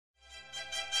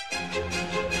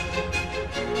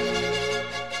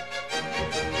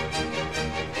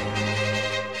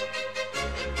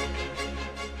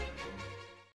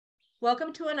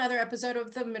Welcome to another episode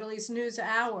of the Mideast News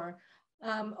Hour.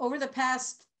 Over the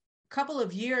past couple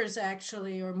of years,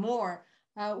 actually, or more,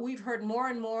 we've heard more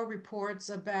and more reports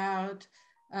about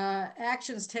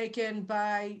actions taken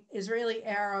by Israeli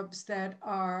Arabs that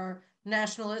are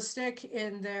nationalistic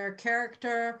in their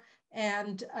character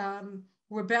and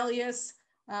rebellious.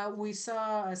 We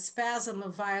saw a spasm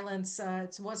of violence.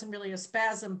 It wasn't really a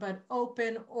spasm, but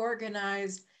open,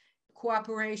 organized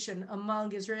cooperation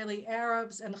among Israeli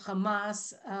Arabs and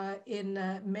Hamas in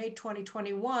May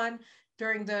 2021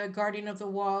 during the Guardian of the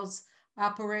Walls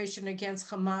operation against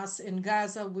Hamas in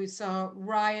Gaza. We saw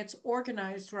riots,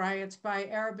 organized riots by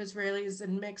Arab Israelis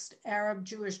in mixed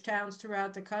Arab-Jewish towns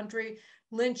throughout the country,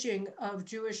 lynching of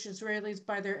Jewish Israelis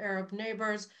by their Arab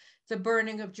neighbors, the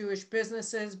burning of Jewish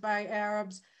businesses by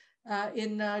Arabs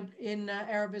in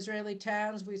Arab Israeli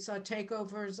towns. We saw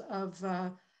takeovers of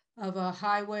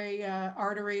highway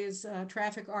arteries,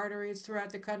 traffic arteries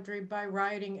throughout the country by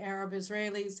rioting Arab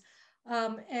Israelis.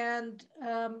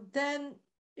 Then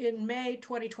in May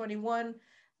 2021,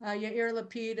 Yair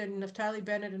Lapid and Naftali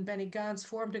Bennett and Benny Gantz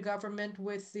formed a government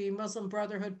with the Muslim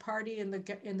Brotherhood Party in the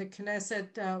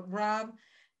Knesset Ram.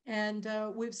 And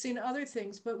we've seen other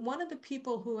things, but one of the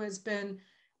people who has been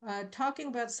talking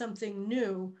about something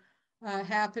new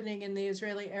happening in the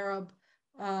Israeli Arab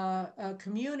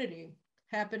community,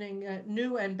 happening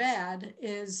new and bad,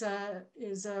 is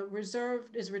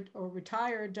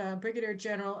retired Brigadier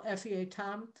General Effi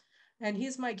Eitam, and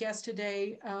he's my guest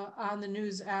today on the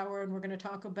News Hour, and we're going to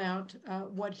talk about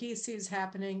what he sees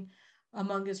happening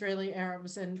among Israeli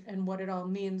Arabs and what it all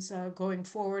means going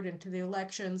forward into the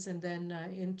elections and then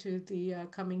into the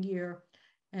coming year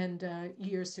and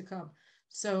years to come.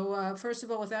 So first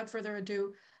of all, without further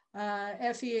ado,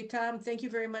 Effi Eitam, thank you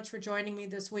very much for joining me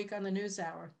this week on the News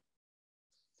Hour.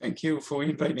 Thank you for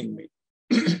inviting me.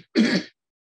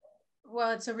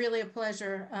 Well, it's really a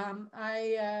pleasure.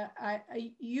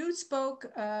 You spoke,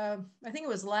 I think it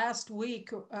was last week,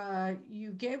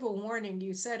 you gave a warning.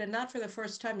 You said, and not for the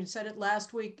first time, you said it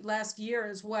last year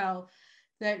as well,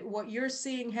 that what you're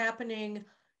seeing happening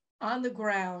on the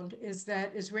ground is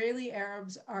that Israeli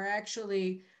Arabs are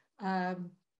actually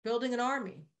building an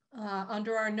army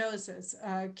under our noses.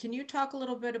 Can you talk a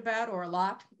little bit about, or a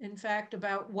lot, in fact,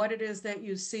 about what it is that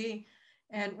you see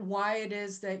and why it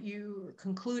is that you're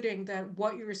concluding that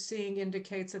what you're seeing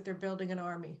indicates that they're building an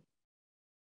army?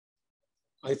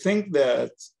 I think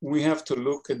that we have to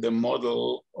look at the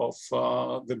model of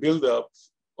the buildup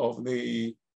of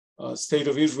the State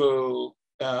of Israel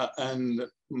and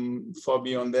far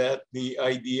beyond that, the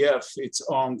IDF, its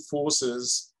armed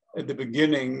forces, at the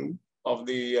beginning of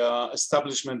the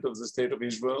establishment of the State of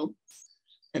Israel.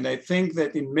 And I think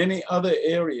that in many other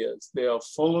areas, they are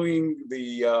following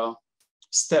the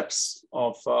steps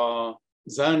of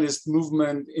Zionist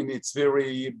movement in its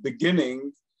very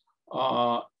beginning.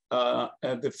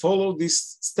 And they follow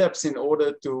these steps in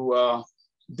order to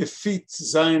defeat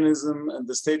Zionism and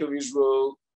the State of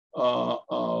Israel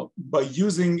by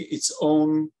using its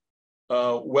own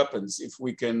weapons, if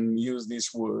we can use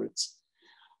these words.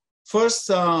 First,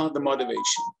 the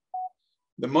motivation.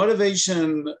 The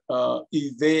motivation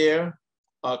is there,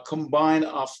 combined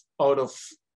out of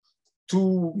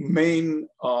two main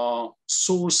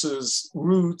sources,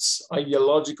 roots,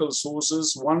 ideological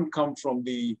sources. One comes from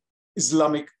the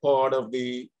Islamic part of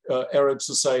the Arab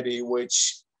society,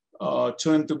 which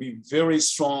turned to be very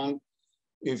strong.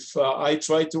 If I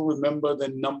try to remember the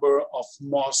number of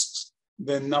mosques,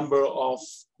 the number of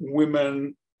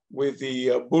women with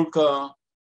the burqa,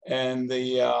 and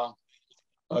the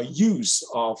use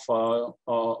of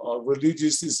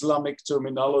religious Islamic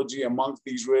terminology amongst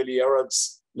the Israeli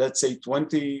Arabs, let's say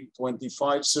 20,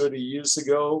 25, 30 years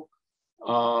ago,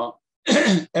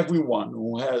 everyone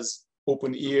who has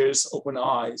open ears, open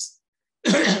eyes,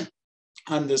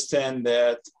 understand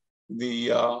that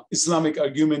the Islamic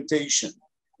argumentation,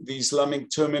 the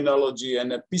Islamic terminology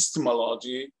and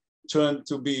epistemology turned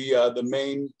to be the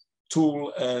main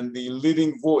tool and the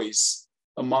leading voice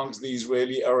amongst the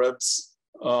Israeli Arabs,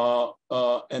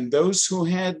 and those who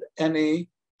had any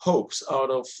hopes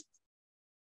out of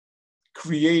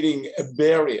creating a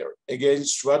barrier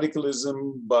against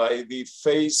radicalism by the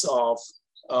face of,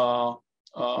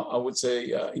 I would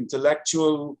say,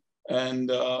 intellectual and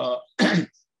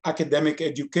academic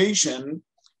education,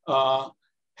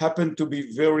 happened to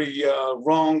be very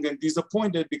wrong and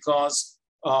disappointed because,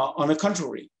 on the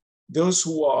contrary, those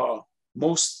who are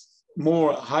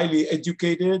more highly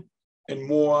educated and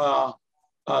more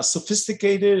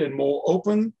sophisticated and more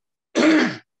open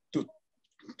to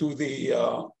the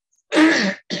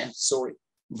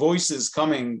voices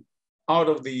coming out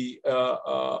of the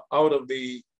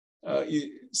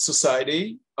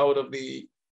society, out of the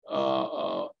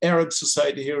Arab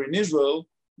society here in Israel,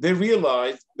 they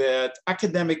realized that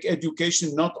academic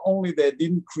education not only that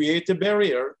didn't create a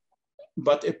barrier,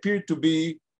 but appeared to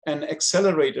be an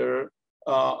accelerator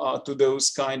to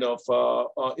those kind of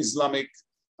Islamic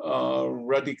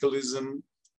radicalism.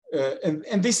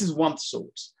 And this is one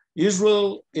source.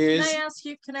 Israel is...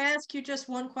 Can I ask you just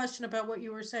one question about what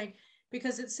you were saying?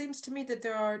 Because it seems to me that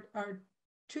there are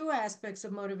two aspects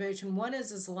of motivation. One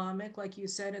is Islamic, like you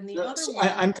said, and the other one...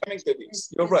 I'm coming to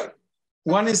this. You're right.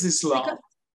 One is Islam,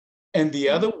 and the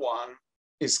other one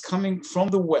is coming from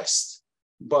the West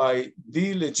by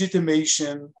the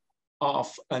legitimation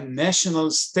of a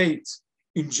national state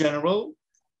in general,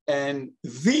 and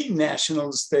the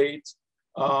national state,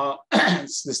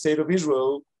 the state of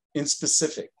Israel in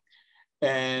specific.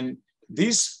 And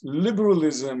this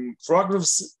liberalism,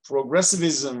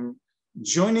 progressivism,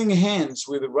 joining hands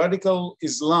with radical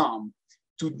Islam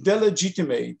to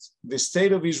delegitimate the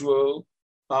state of Israel,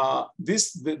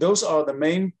 those are the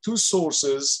main two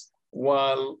sources,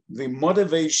 while the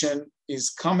motivation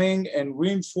is coming and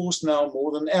reinforced now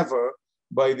more than ever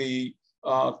by the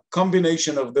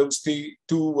combination of those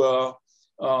two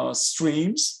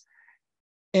streams.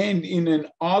 And in an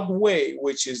odd way,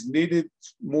 which is needed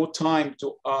more time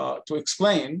to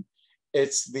explain,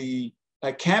 it's the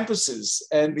campuses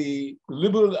and the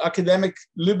academic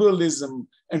liberalism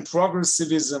and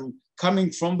progressivism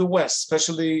coming from the West,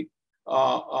 especially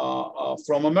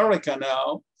from America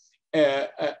now,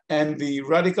 and the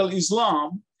radical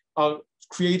Islam are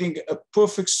creating a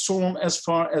perfect storm as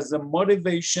far as the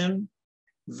motivation,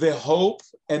 the hope,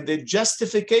 and the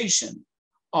justification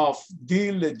of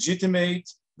delegitimate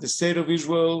the state of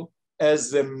Israel as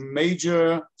the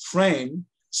major frame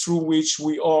through which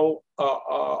we all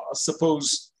are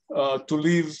supposed to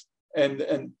live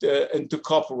and to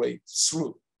cooperate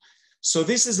through. So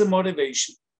this is the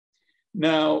motivation.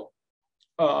 Now,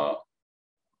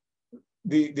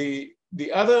 the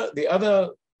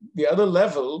other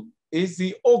level is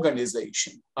the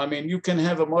organization. I mean, you can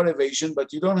have a motivation,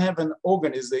 but you don't have an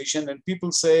organization, and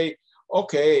people say,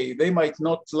 okay, they might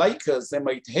not like us, they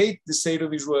might hate the state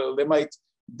of Israel, they might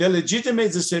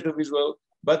delegitimate the state of Israel,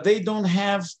 but they don't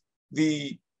have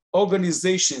the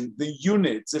organization, the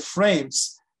units, the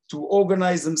frames to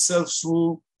organize themselves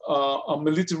through a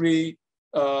military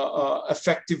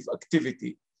effective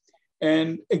activity.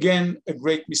 And again, a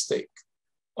great mistake.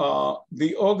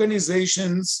 The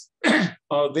organizations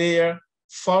are there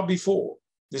far before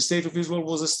the state of Israel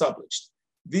was established.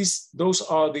 Those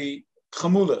are the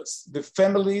chamulas, the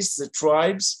families, the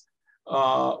tribes,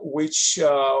 which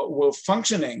were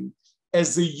functioning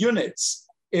as the units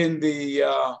in the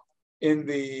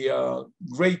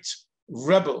great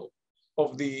rebel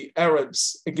of the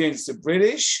Arabs against the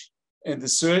British at the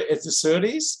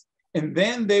 30s. And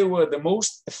then they were the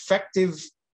most effective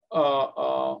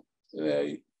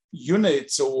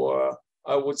units, or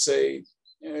I would say,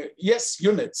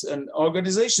 units and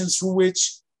organizations through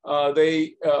which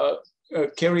they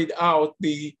carried out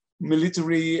the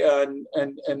military and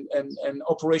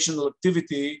operational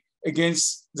activity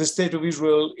against the state of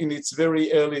Israel in its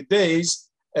very early days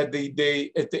at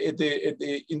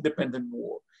the independent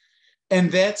war.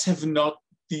 And that have not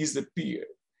disappeared.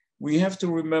 We have to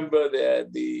remember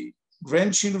that the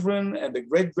grandchildren and the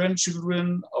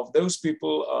great-grandchildren of those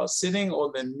people are sitting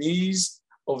on the knees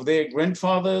of their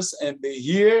grandfathers, and they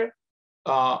hear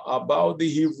about the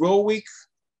heroic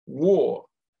war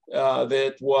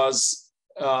that was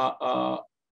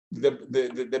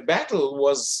the battle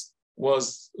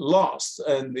was lost,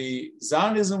 and the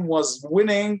Zionism was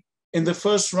winning in the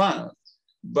first round,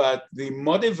 but the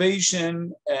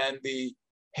motivation and the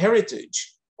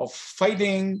heritage of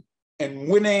fighting and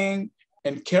winning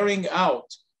and carrying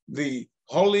out the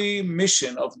holy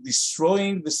mission of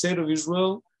destroying the state of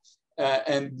Israel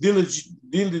and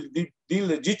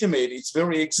delegitimate its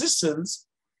very existence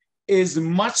is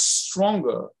much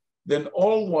stronger than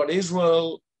all what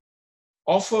Israel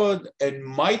offered and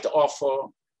might offer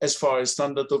as far as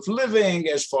standard of living,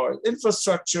 as far as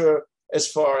infrastructure, as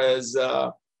far as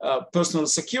personal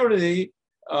security.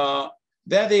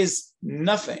 That is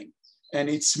nothing. And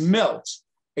it's melt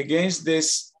against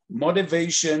this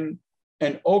motivation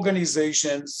and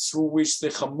organization through which the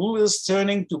Hamul is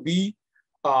turning to be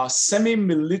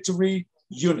semi-military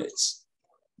units.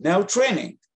 Now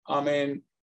training. I mean,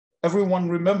 everyone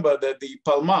remember that the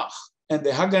Palmach and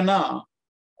the Haganah,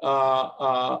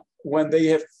 when they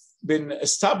have been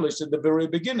established at the very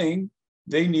beginning,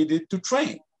 they needed to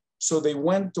train. So they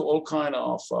went to all kind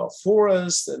of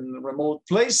forests and remote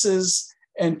places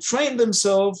and trained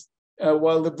themselves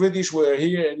while the British were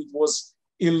here, and it was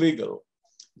illegal.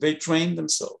 They train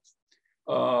themselves.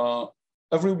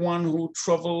 Everyone who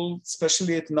traveled,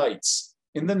 especially at nights,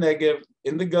 in the Negev,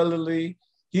 in the Galilee,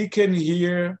 he can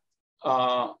hear,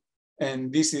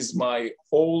 and this is my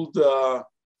old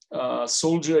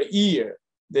soldier ear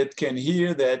that can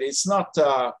hear that it's not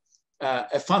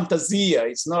a fantasia,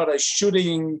 it's not a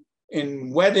shooting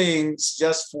in weddings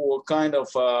just for kind of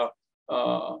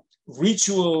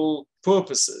ritual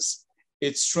purposes.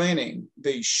 It's training.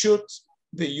 They shoot,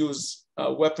 they use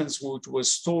weapons which were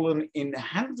stolen in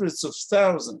hundreds of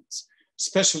thousands,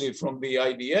 especially from the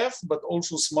IDF, but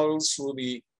also smuggled through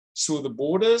the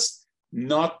borders.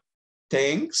 Not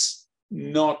tanks,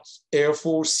 not Air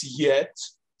Force yet,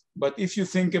 but if you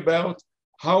think about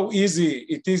how easy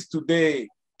it is today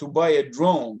to buy a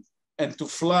drone and to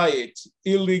fly it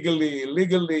illegally,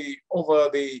 legally over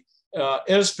the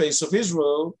airspace of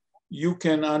Israel, you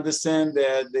can understand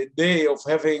that the day of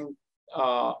having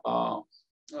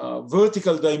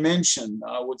vertical dimension,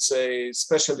 I would say,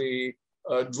 especially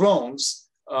drones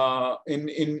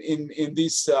in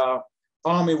this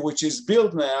army which is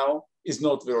built now, is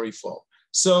not very far.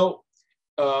 So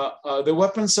the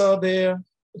weapons are there,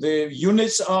 the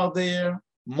units are there,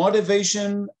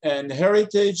 motivation and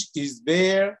heritage is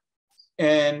there,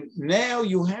 and now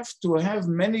you have to have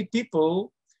many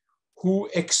people who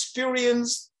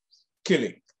experience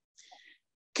killing.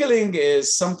 Killing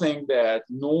is something that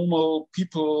normal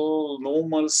people,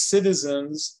 normal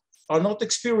citizens are not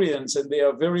experienced, and they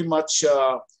are very much,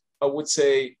 I would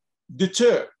say,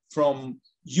 deterred from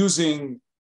using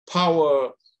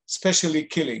power, especially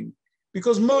killing,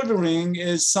 because murdering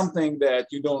is something that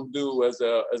you don't do as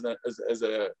a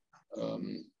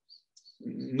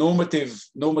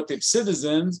normative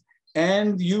citizens,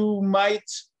 and you might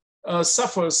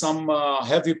suffer some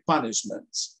heavy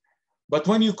punishments. But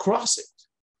when you cross it,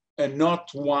 and not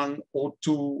one or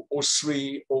two or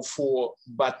three or four,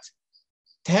 but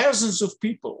thousands of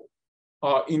people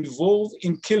are involved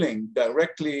in killing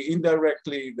directly,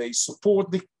 indirectly, they support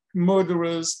the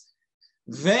murderers,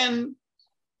 then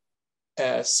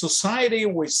a society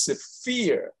with the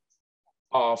fear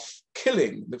of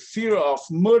killing, the fear of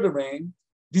murdering,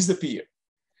 disappear.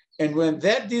 And when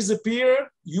that disappears,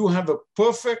 you have a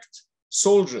perfect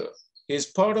soldier. He is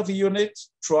part of a unit,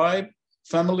 tribe,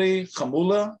 family,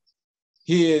 chamula.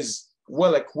 He is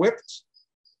well equipped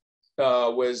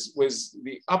with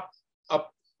the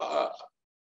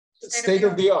state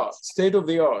of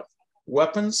the art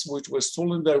weapons, which were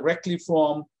stolen directly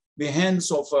from the hands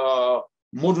of a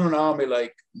modern army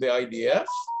like the IDF.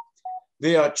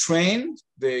 They are trained,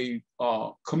 they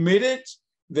are committed,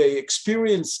 they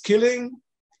experience killing,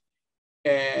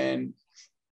 and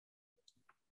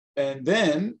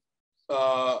then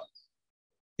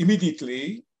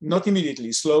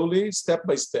slowly, step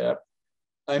by step,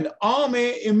 an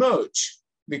army emerge.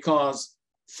 Because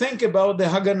think about the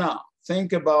Haganah,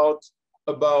 think about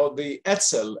the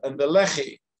Etzel and the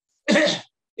Lehi.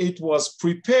 It was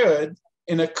prepared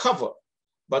in a cover,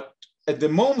 but at the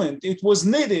moment it was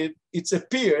needed, it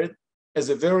appeared as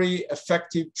a very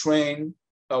effective, trained,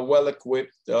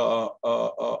 well-equipped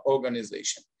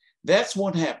organization. That's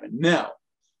what happened. Now,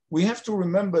 we have to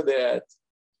remember that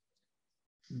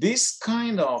this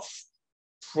kind of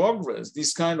progress,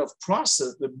 this kind of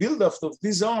process, the buildup of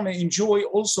this army enjoy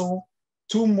also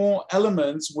two more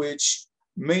elements which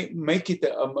make it,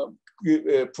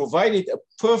 provide it a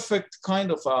perfect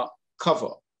kind of a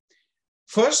cover.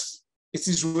 First, it's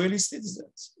Israeli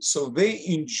citizens. So they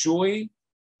enjoy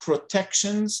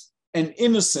protections and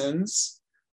innocence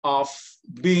of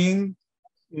being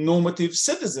normative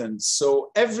citizens.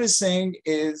 So everything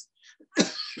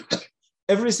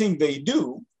they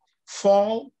do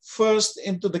fall first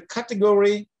into the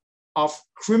category of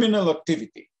criminal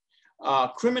activity.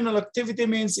 Criminal activity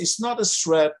means it's not a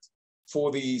threat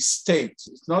for the state.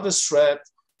 It's not a threat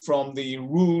from the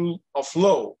rule of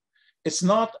law. It's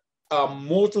not a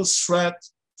mortal threat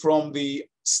from the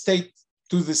state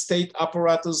to the state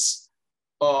apparatus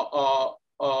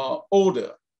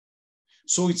order.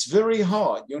 So it's very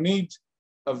hard. You need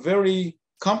a very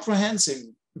comprehensive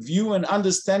view and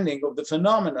understanding of the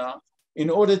phenomena in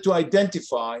order to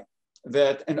identify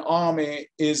that an army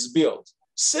is built.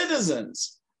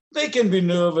 Citizens, they can be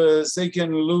nervous, they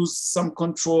can lose some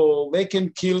control, they can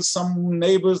kill some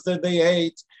neighbors that they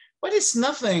hate, but it's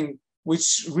nothing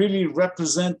which really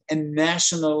represent a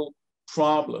national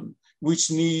problem,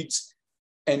 which needs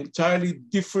entirely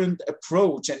different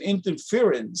approach and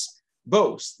interference.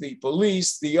 Both the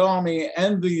police, the army,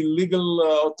 and the legal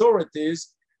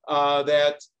authorities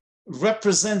that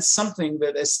represent something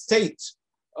that a state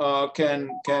can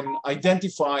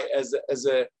identify as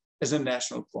as a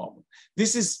national problem.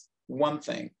 This is one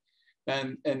thing.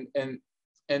 And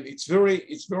it's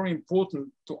very important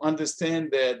to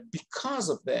understand that because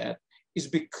of that, it's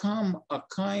become a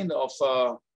kind of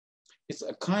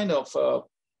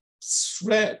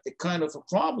threat, a kind of a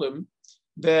problem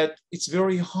that it's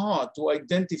very hard to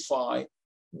identify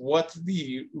what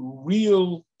the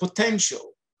real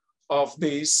potential of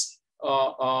this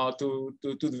to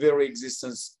the very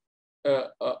existence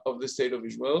of the state of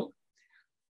Israel.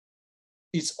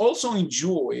 It's also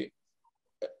enjoy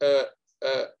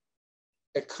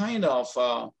a kind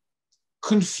of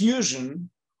confusion.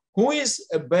 Who is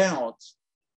about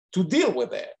to deal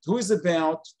with that? Who is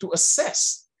about to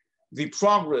assess the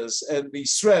progress and the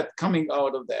threat coming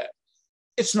out of that?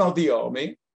 It's not the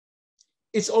army.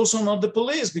 It's also not the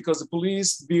police, because the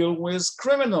police deal with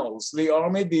criminals. The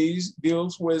army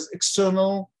deals with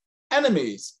external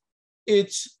enemies.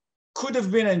 It could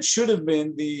have been and should have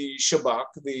been the Shabak,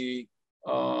 the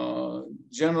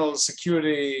General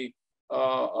Security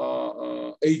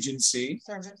Agency.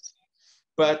 Service.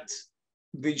 But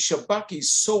the Shabak is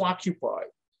so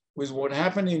occupied with what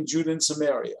happened in Judah and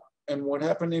Samaria and what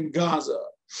happened in Gaza.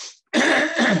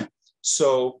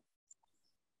 So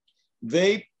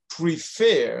they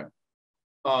prefer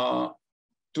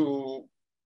to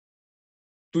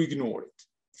ignore it.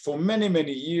 For many,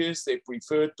 many years, they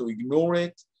preferred to ignore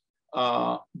it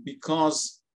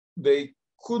because they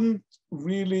couldn't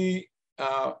really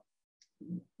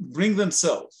bring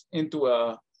themselves into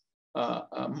a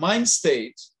mind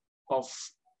state of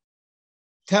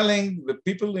telling the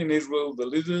people in Israel, the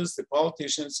leaders, the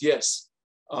politicians, yes,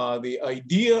 the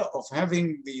idea of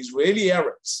having the Israeli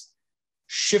Arabs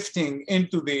shifting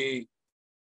into the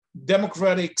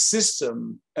democratic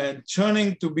system and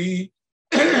turning to be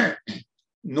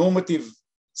normative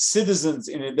citizens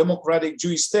in a democratic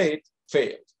Jewish state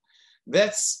failed.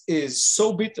 That is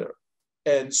so bitter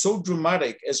and so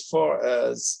dramatic as far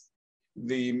as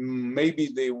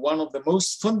maybe one of the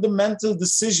most fundamental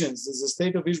decisions that the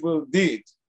state of Israel did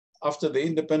after the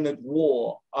independent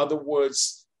war. In other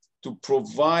words, to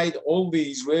provide all the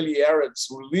Israeli Arabs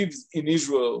who live in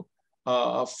Israel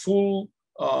full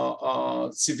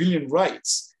civilian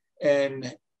rights,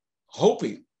 and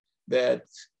hoping that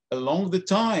along the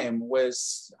time with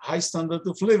high standard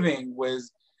of living, with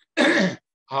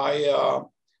high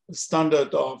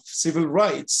standard of civil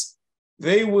rights,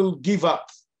 they will give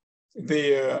up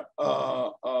their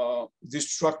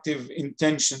destructive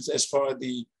intentions as far as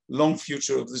the long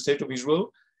future of the state of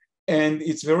Israel. And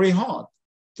it's very hard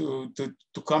to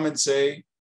come and say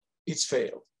it's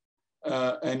failed.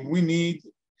 And we need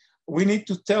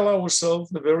to tell ourselves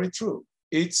the very truth.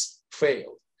 It's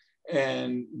failed.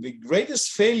 And the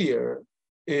greatest failure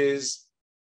is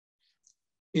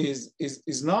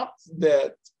not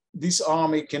that this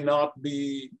army cannot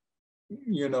be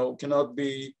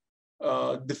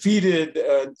defeated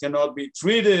and cannot be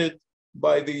treated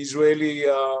by the Israeli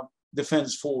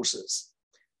defense forces.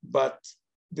 But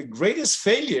the greatest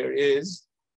failure is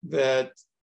that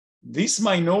this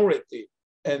minority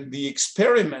and the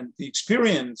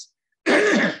experience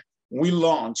we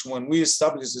launched when we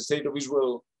established the state of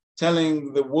Israel,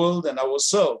 telling the world and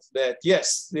ourselves that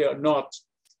yes, they are not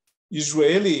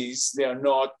Israelis, they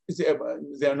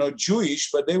are not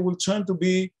Jewish, but they will turn to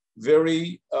be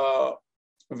very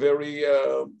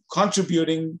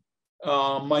contributing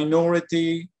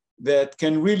minority that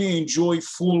can really enjoy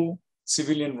full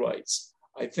civilian rights.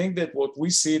 I think that what we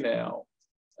see now,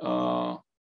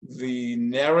 the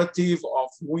narrative of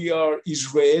we are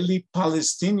Israeli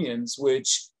Palestinians,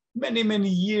 which many, many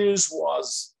years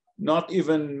was not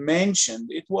even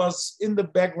mentioned. It was in the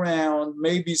background,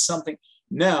 maybe something.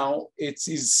 Now it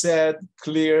is said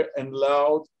clear and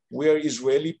loud, we are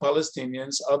Israeli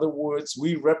Palestinians. Other words,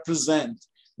 we represent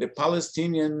the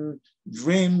Palestinian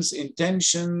dreams,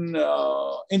 intention,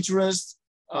 interest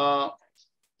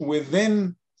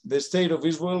within the state of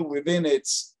Israel, within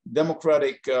its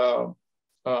democratic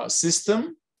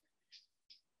system.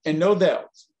 And no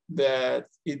doubt that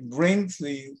it brings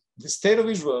the state of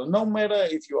Israel, no matter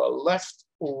if you are left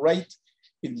or right,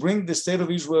 it brings the state of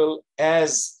Israel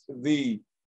as the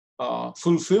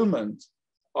fulfillment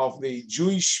of the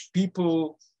Jewish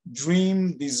people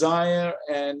dream, desire,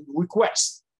 and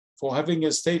request for having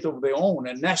a state of their own,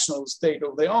 a national state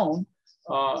of their own,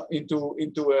 into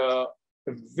a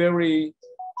very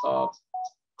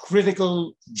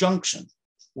critical junction.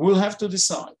 We'll have to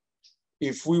decide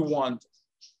if we want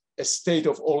a state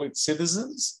of all its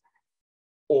citizens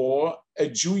or a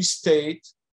Jewish state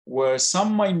where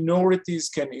some minorities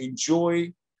can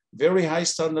enjoy very high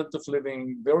standard of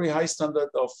living, very high standard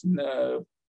of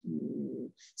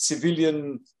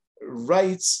civilian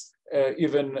rights,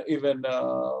 even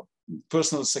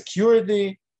personal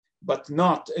security, but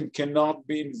not and cannot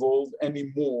be involved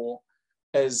anymore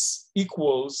as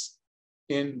equals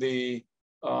in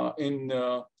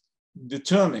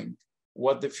determining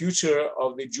what the future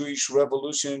of the Jewish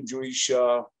revolution, Jewish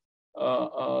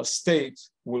state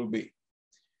will be.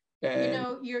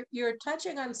 And you're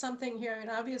touching on something here, and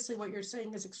obviously what you're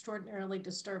saying is extraordinarily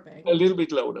disturbing. A little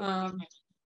bit louder.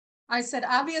 I said,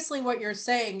 obviously what you're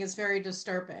saying is very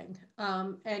disturbing.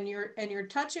 And you're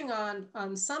touching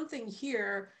on something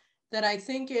here that I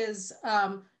think is,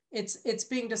 it's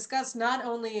being discussed not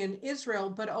only in Israel,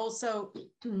 but also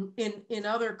in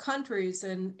other countries,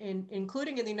 and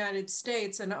including in the United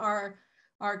States. And our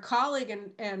colleague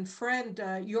and friend,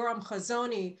 Yoram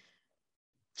Chazoni,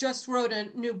 just wrote a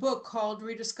new book called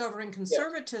Rediscovering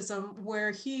Conservatism,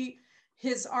 where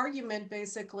his argument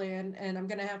basically, and I'm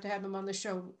going to have him on the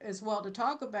show as well to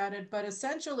talk about it, but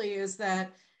essentially is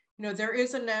that, there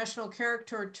is a national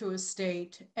character to a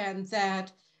state, and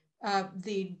that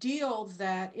the deal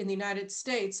that in the United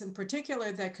States in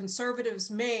particular that conservatives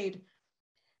made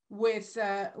with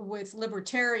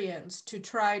libertarians to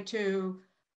try to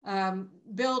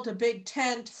build a big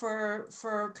tent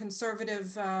for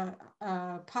conservative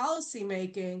policy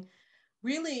making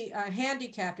really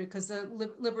handicapped it, because the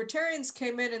libertarians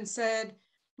came in and said,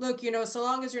 look, so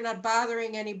long as you're not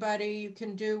bothering anybody, you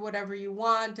can do whatever you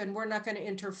want, and we're not going to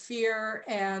interfere.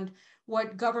 And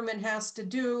what government has to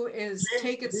do is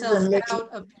take itself out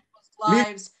of people's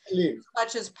lives as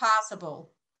much as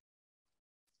possible.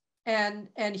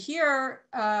 And here,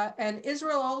 and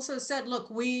Israel also said, look,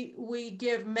 we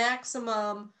give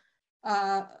maximum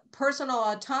personal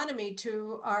autonomy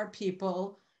to our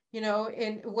people,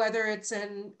 in whether it's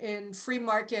in free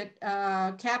market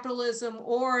capitalism,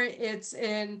 or it's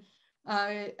in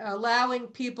allowing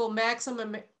people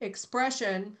maximum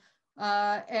expression,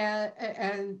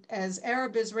 and as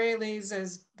Arab Israelis,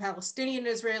 as Palestinian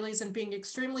Israelis, and being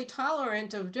extremely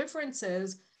tolerant of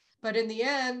differences. But in the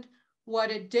end,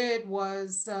 what it did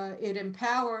was it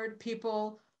empowered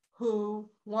people who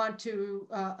want to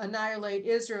annihilate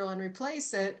Israel and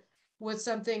replace it with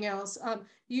something else.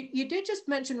 You did just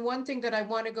mention one thing that I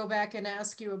want to go back and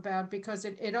ask you about, because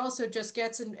it also just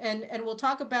gets and we'll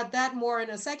talk about that more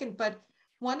in a second. But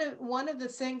one of the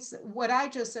things, what I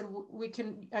just said,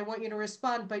 I want you to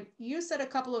respond, but you said a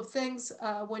couple of things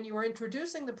when you were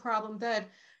introducing the problem that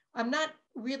I'm not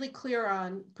really clear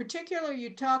on. Particularly,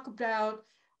 you talk about,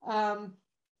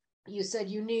 you said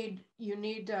you need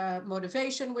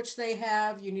motivation, which they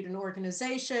have, you need an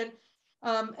organization.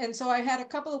 And so I had a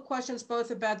couple of questions, both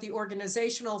about the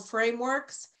organizational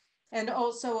frameworks and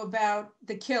also about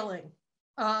the killing.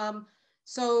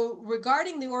 So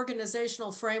regarding the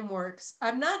organizational frameworks,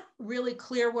 I'm not really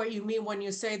clear what you mean when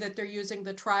you say that they're using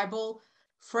the tribal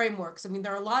frameworks. I mean,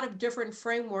 there are a lot of different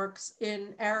frameworks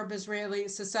in Arab Israeli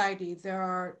society. There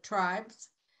are tribes.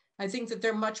 I think that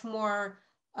they're much more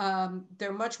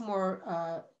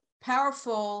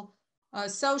powerful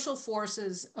social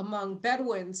forces among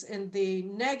Bedouins in the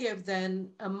Negev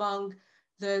than among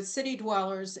the city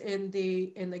dwellers in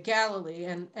the Galilee.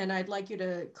 And I'd like you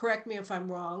to correct me if I'm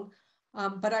wrong.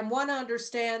 But I want to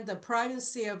understand the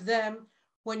primacy of them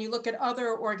when you look at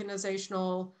other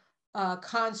organizational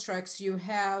constructs. You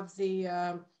have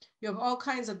all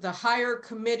kinds of the higher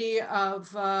committee of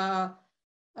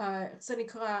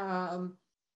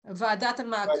ועדת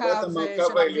המעקב של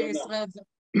ערביי ישראל.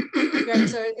 Right,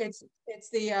 so it's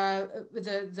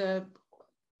the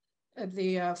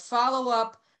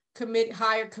follow-up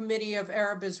higher committee of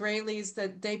Arab Israelis,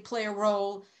 that they play a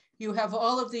role. You have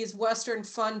all of these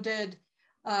Western-funded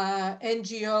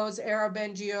NGOs, Arab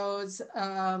NGOs,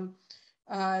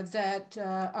 that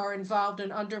are involved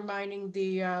in undermining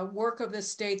the work of the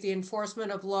state, the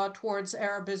enforcement of law towards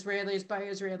Arab Israelis by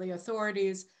Israeli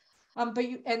authorities. So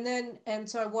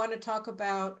I want to talk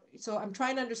about, so I'm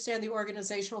trying to understand the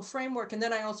organizational framework, and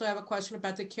then I also have a question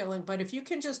about the killing. But if you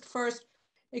can just first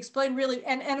explain really,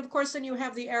 and of course then you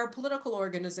have the Arab political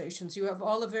organizations. You have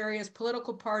all the various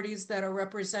political parties that are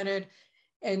represented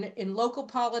in local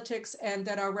politics and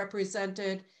that are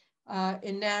represented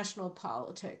in national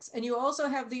politics. And you also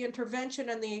have the intervention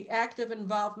and the active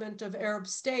involvement of Arab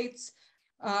states,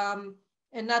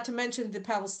 and not to mention the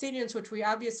Palestinians, which we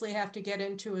obviously have to get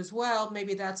into as well.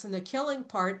 Maybe that's in the killing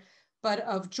part, but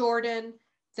of Jordan,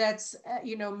 that's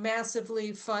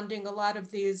massively funding a lot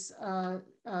of these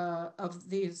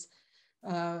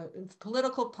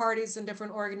political parties and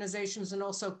different organizations, and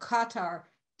also Qatar,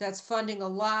 that's funding a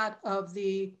lot of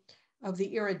the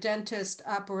irredentist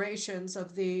operations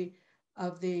of the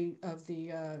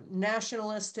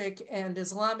nationalistic and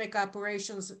Islamic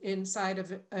operations inside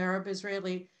of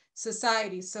Arab-Israeli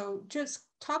society. So just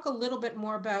talk a little bit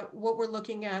more about what we're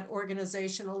looking at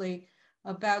organizationally,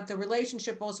 about the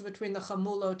relationship also between the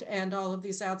Chamulot and all of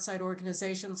these outside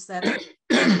organizations that are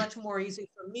much more easy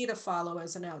for me to follow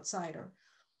as an outsider.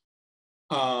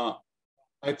 I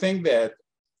think that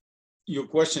your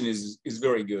question is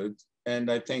very good,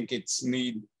 and I think it's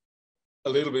need a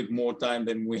little bit more time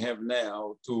than we have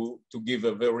now to give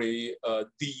a very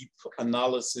deep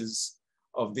analysis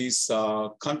of these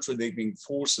contradicting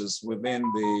forces within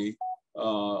the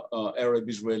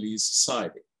Arab-Israeli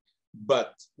society.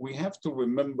 But we have to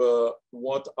remember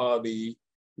what are the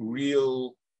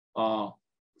real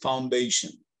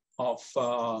foundation of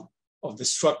the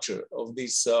structure of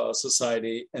this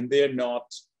society, and they're not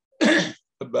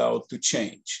about to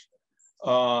change.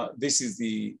 This is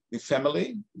the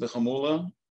family, the Hamula,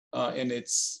 in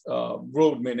its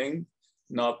broad meaning,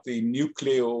 not the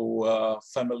nuclear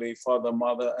family, father,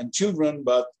 mother, and children,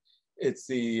 but it's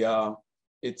the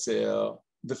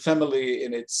family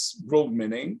in its broad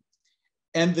meaning,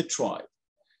 and the tribe.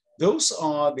 Those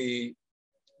are the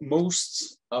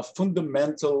most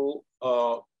fundamental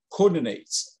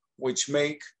coordinates which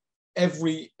make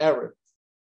every Arab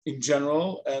in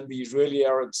general and the Israeli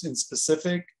Arabs in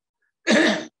specific.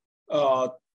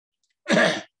 Those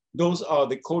are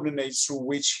the coordinates through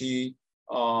which he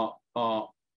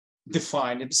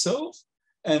defined himself.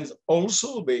 And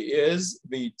also there is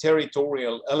the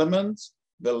territorial element,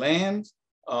 the land,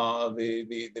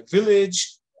 the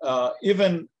village,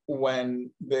 even when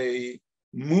they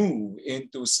move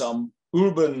into some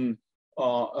urban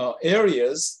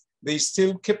areas, they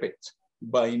still keep it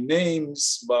by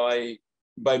names, by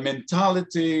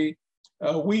mentality.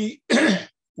 We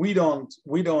don't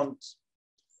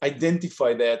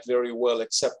identify that very well,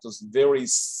 except as very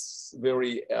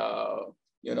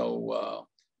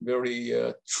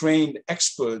trained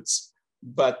experts,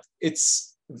 but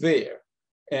it's there.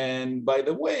 And by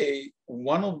the way,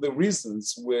 one of the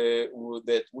reasons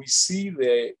that we see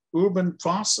the urban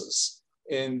process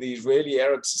in the Israeli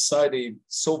Arab society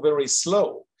so very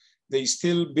slow, they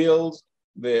still build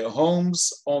their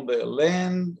homes on their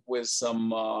land with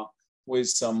some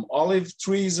olive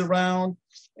trees around,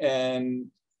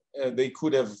 and the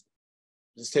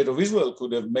state of Israel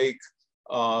could have made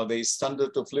the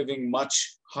standard of living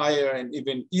much higher and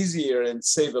even easier and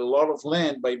save a lot of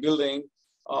land by building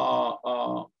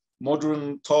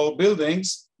modern tall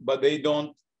buildings, but they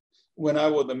don't. When I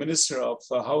was the Minister of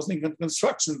Housing and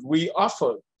Construction, we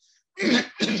offered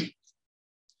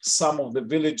some of the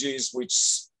villages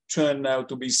which turned out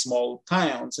to be small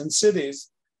towns and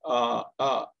cities to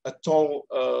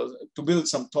build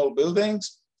some tall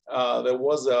buildings. There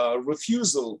was a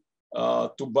refusal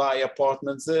to buy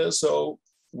apartments there, so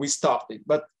we stopped it.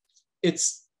 But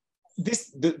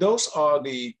those are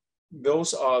the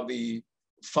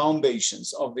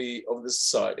foundations of the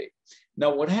society.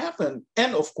 Now, what happened,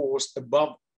 and of course,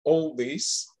 above all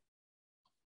this,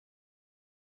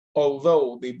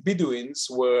 although the Bedouins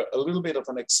were a little bit of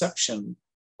an exception,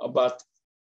 but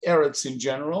Arabs in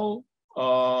general,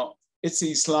 it's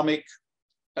the Islamic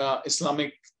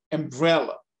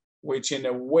umbrella, which in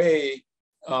a way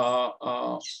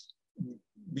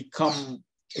become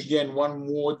again one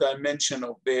more dimension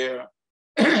of their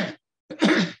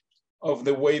of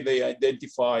the way they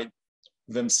identified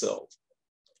themselves.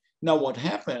 Now, what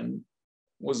happened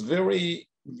was very,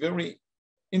 very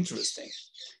interesting,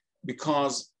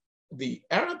 because the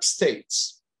Arab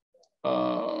states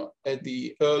at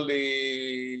the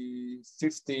early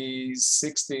 50s,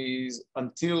 60s,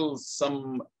 until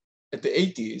at the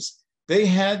 80s, they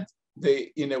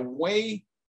in a way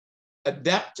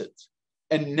adapted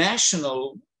a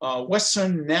national,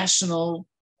 Western national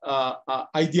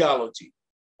ideology.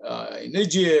 In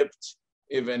Egypt,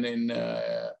 even in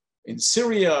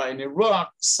Syria, in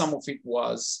Iraq, some of it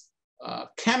was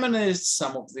communist,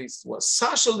 some of this was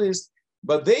socialist,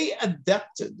 but they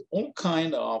adapted all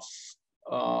kind of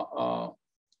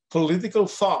political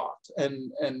thought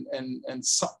and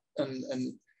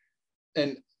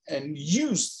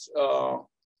used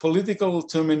political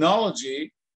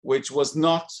terminology which was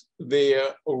not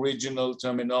their original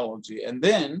terminology. And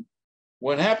then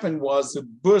what happened was the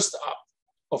burst up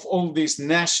of all these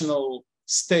national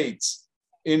states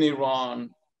in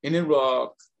Iran, in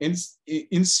Iraq, in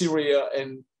Syria,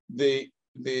 and the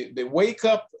wake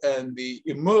up and the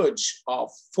emerge of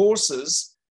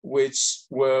forces which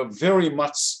were very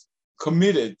much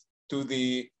committed to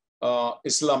the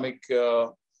Islamic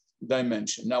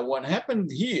dimension. Now, what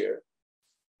happened here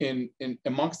among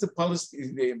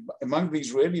the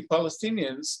Israeli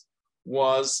Palestinians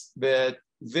was that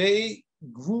they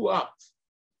grew up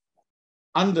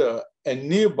under and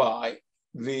nearby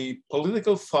the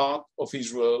political thought of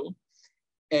Israel,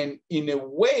 and in a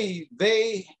way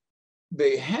they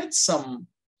had some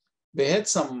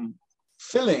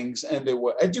feelings, and they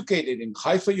were educated in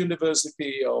Haifa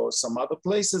University or some other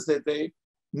places that they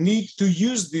need to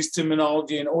use this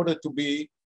terminology in order to be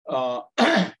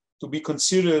to be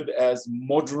considered as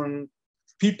modern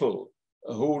people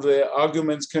who their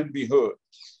arguments can be heard.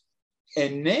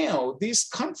 And now this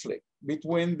conflict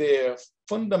between their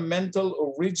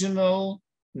fundamental, original,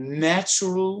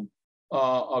 natural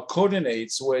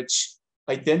coordinates, which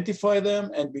identify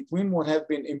them, and between what have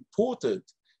been imported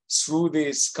through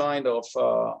this kind of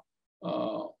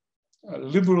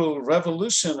liberal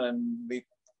revolution and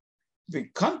the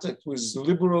contact with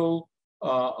liberal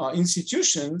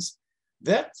institutions,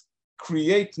 that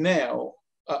create now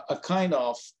a kind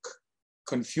of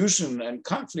confusion and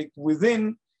conflict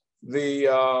within the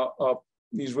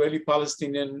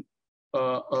Israeli-Palestinian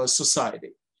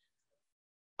society.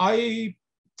 I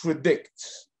predict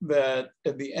that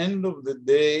at the end of the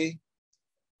day,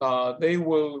 they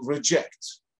will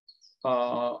reject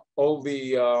all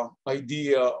the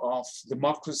idea of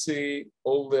democracy,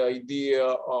 all the idea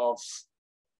of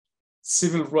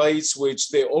civil rights, which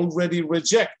they already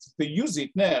reject. They use it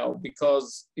now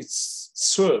because it's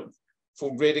served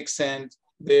for great extent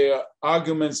their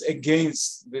arguments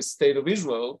against the state of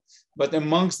Israel, but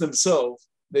amongst themselves,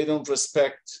 they don't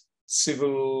respect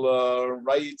civil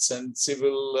rights and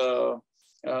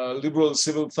liberal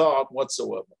civil thought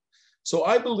whatsoever. So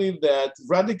I believe that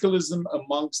radicalism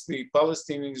amongst the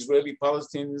Palestinian, Israeli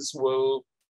Palestinians will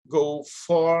go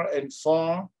far and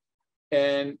far,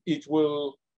 and it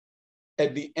will,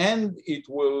 at the end, it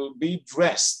will be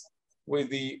dressed with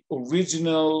the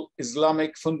original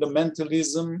Islamic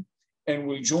fundamentalism and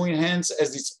will join hands,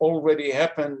 as it's already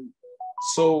happened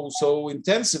so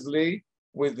intensively,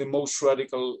 with the most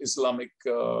radical Islamic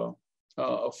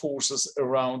forces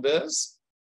around us.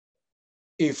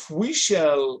 If we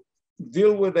shall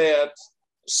deal with that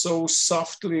so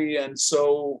softly and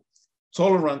so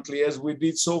tolerantly as we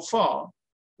did so far,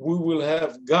 we will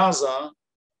have Gaza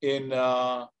in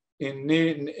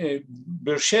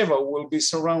Beersheba will be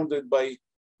surrounded by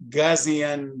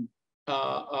Gazian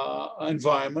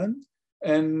environment,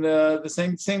 and the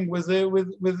same thing with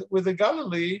the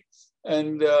Galilee,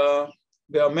 and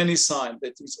there are many signs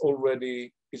that it's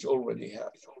already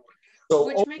happening. So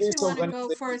which makes me want to go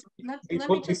first.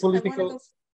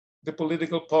 The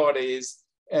political parties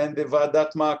and the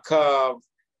Vadat Ma'akav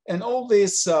and all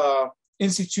these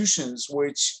institutions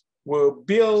which were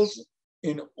built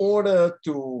in order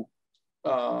to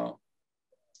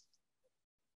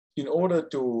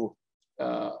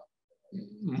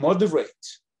moderate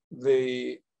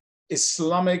the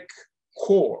Islamic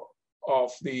core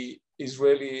of the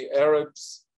Israeli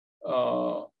Arabs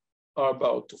are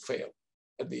about to fail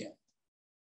at the end.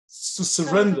 To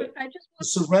surrender,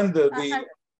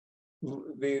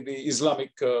 the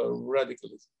Islamic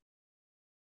radicalism.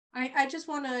 I just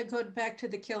want to go back to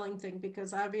the killing thing,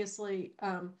 because obviously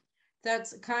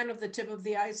that's kind of the tip of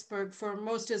the iceberg for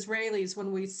most Israelis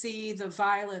when we see the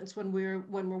violence, when we're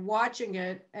watching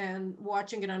it and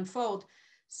watching it unfold.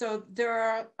 So there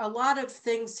are a lot of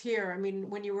things here. I mean,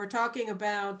 when you were talking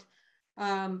about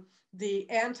the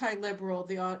anti-liberal,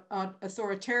 the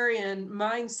authoritarian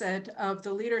mindset of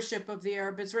the leadership of the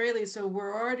Arab Israelis, so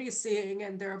we're already seeing,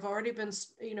 and there have already been,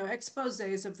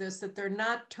 exposés of this, that they're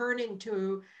not turning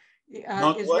to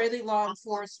Israeli law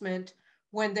enforcement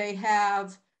when they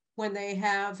have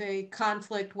a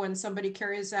conflict, when somebody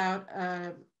carries out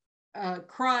a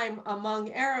crime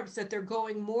among Arabs, that they're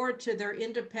going more to their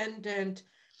independent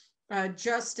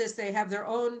justice. They have their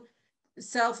own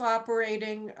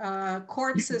self-operating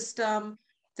court system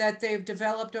that they've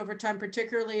developed over time,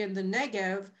 particularly in the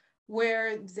Negev,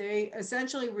 where they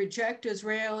essentially reject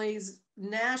Israelis'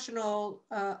 national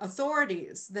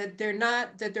authorities, that they're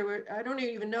not, that there were, I don't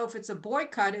even know if it's a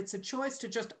boycott, it's a choice to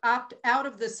just opt out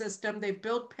of the system. They've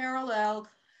built parallel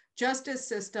justice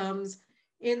systems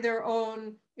in their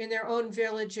own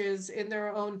villages, in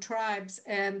their own tribes,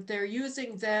 and they're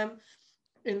using them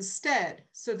instead.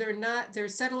 So they're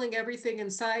settling everything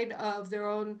inside of their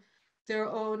own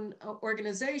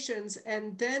organizations.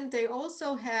 And then they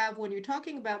also have, when you're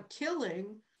talking about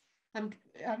killing,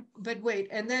 but wait,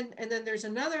 and then there's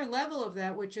another level of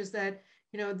that, which is that,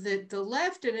 the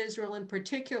left in Israel in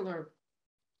particular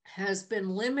has been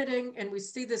limiting, and we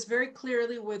see this very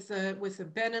clearly with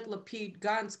the Bennett, Lapid,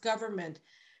 Gantz government,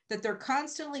 that they're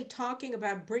constantly talking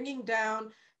about bringing down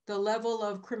the level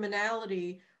of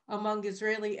criminality among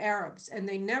Israeli Arabs, and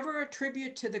they never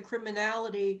attribute to the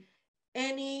criminality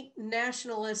any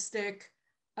nationalistic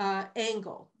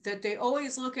angle, that they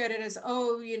always look at it as,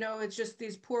 oh, you know, it's just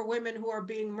these poor women who are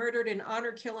being murdered in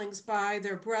honor killings by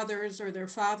their brothers or their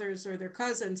fathers or their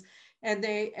cousins. And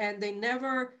they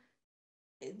never,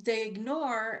 they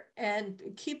ignore and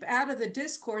keep out of the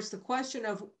discourse the question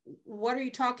of what are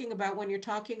you talking about when you're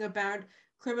talking about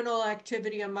criminal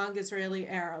activity among Israeli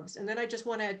Arabs. And then I just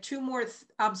want to add two more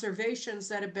observations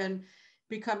that have been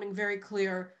becoming very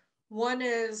clear. One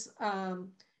is,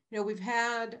 you know, we've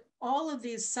had all of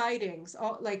these sightings,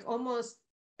 like almost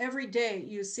every day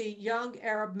you see young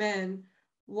Arab men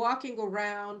walking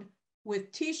around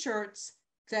with T-shirts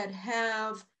that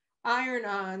have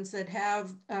iron-ons, that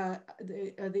have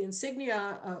the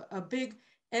insignia, a big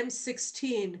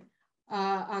M16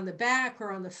 on the back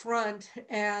or on the front,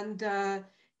 and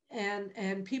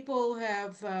people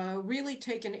have really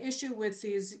taken issue with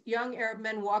these young Arab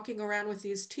men walking around with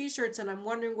these T-shirts, and I'm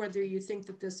wondering whether you think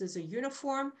that this is a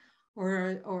uniform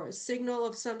or a signal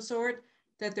of some sort,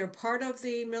 that they're part of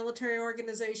the military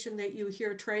organization that you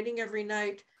hear training every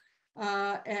night.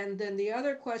 And then the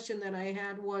other question that I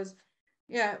had was,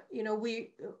 yeah, you know,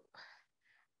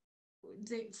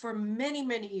 for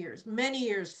many years,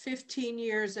 15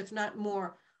 years, if not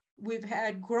more, we've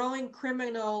had growing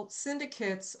criminal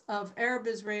syndicates of Arab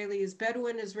Israelis,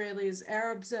 Bedouin Israelis,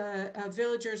 Arabs,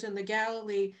 villagers in the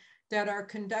Galilee that are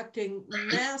conducting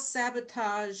mass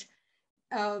sabotage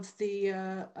of the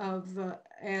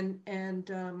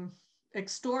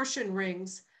extortion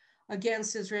rings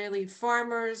against Israeli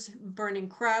farmers, burning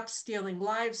crops, stealing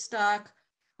livestock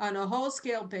on a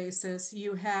whole-scale basis.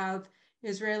 You have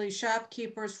Israeli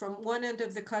shopkeepers from one end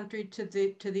of the country to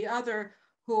the other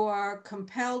who are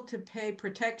compelled to pay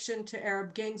protection to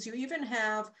Arab gangs. You even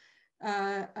have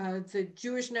the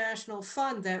Jewish National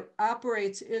Fund that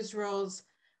operates Israel's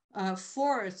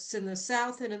forests in the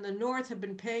south and in the north have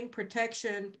been paying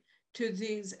protection to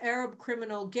these Arab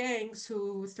criminal gangs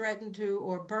who threaten to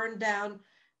or burn down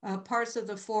parts of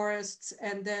the forests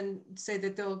and then say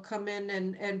that they'll come in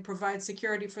and provide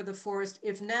security for the forest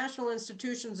if national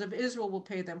institutions of Israel will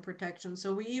pay them protection.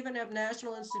 So we even have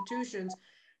national institutions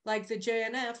like the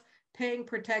JNF paying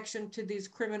protection to these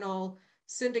criminal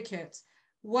syndicates.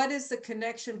 What is the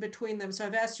connection between them? So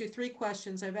I've asked you three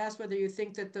questions. I've asked whether you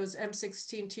think that those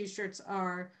M16 T-shirts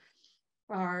are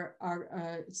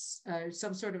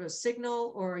some sort of a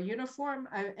signal or a uniform.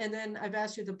 And then I've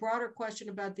asked you the broader question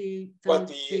about the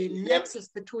nexus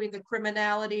between the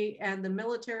criminality and the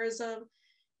militarism.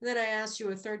 And then I asked you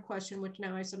a third question, which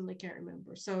now I suddenly can't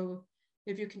remember. So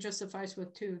if you can just suffice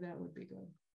with two, that would be good.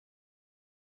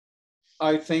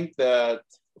 I think that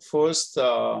first,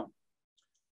 I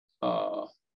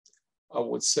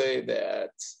would say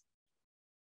that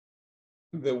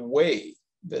the way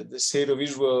that the state of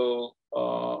Israel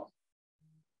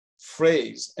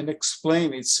phrase and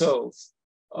explain itself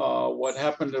what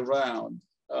happened around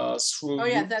through. Oh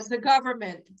yeah, the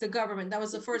government. That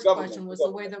was the first question, was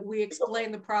the way that we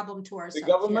explain the problem to ourselves.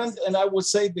 The government, yes. And I would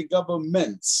say the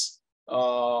governments,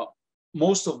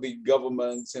 most of the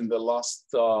governments in the last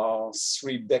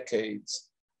 3 decades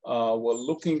were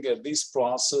looking at this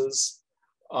process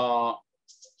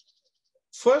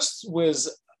first with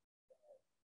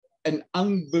an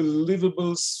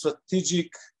unbelievable strategic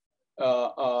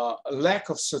lack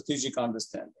of strategic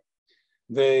understanding.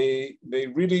 They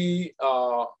really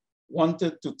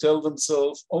wanted to tell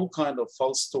themselves all kinds of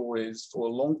false stories for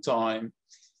a long time.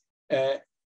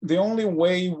 The only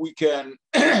way we can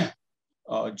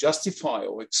justify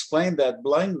or explain that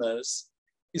blindness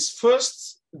is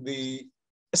first the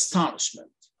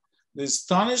astonishment. The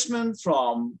astonishment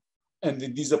from and the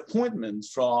disappointment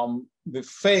from the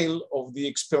fail of the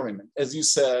experiment. As you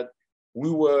said, we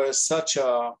were such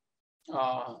a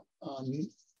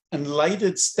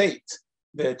enlightened state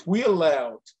that we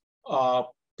allowed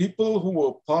people who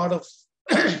were part of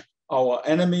our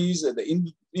enemies at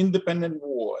the independent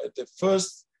war, at the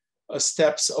first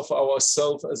steps of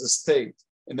ourselves as a state,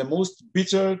 in the most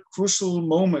bitter, crucial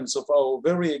moments of our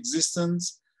very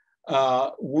existence,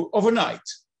 overnight,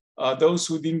 those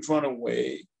who didn't run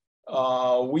away,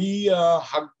 we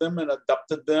hugged them and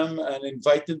adopted them and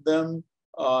invited them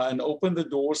and opened the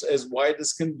doors as wide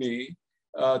as can be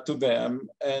to them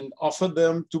and offered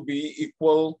them to be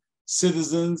equal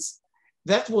citizens.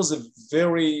 That was a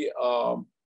very,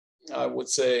 I would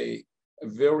say, a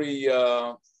very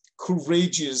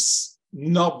courageous,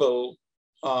 noble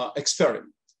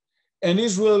experiment. And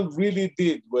Israel really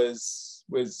did with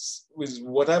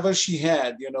whatever she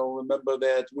had. You know, remember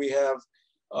that we have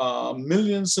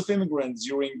millions of immigrants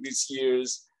during these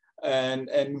years,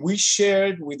 And we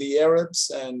shared with the Arabs,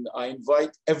 and I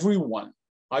invite everyone.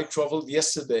 I traveled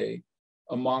yesterday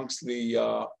amongst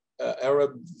the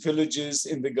Arab villages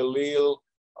in the Galil,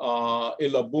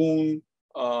 Elabun,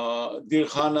 Dir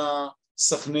Khana,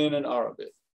 Sakhnin, and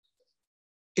Arabit.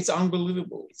 It's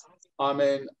unbelievable. I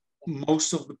mean,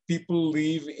 most of the people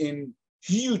live in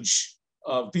huge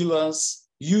villas,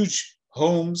 huge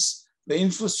homes. The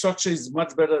infrastructure is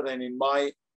much better than in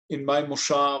my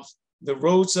moshav. The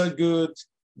roads are good.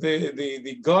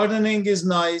 The gardening is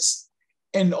nice,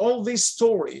 and all this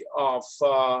story of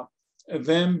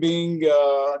them being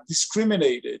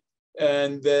discriminated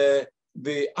and the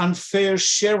unfair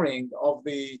sharing of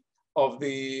the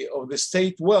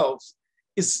state wealth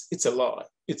it's a lie.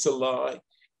 It's a lie,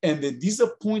 and the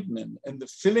disappointment and the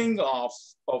feeling of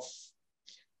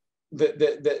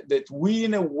that we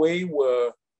in a way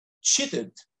were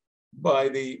cheated by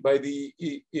the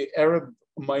Arab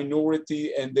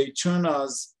minority, and they turn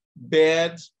us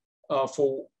bad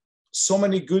for so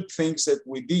many good things that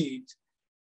we did.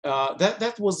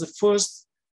 That was the first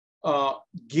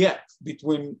gap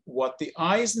between what the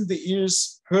eyes and the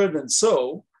ears heard and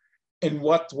saw, and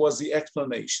what was the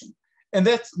explanation. And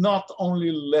that's not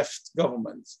only left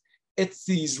governments, it's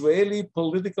the Israeli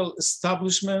political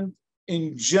establishment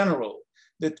in general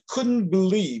that couldn't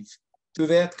believe to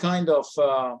that kind of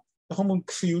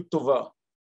kfiyut tova.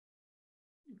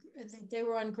 They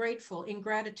were ungrateful,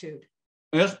 ingratitude.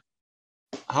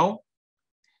 How?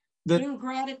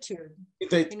 Ingratitude.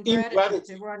 They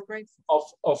were ungrateful.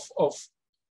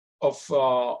 Of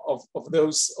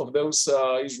those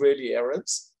Israeli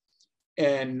Arabs.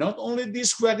 And not only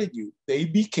this gratitude, they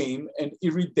became an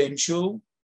irredemptible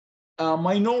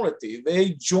minority.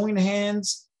 They joined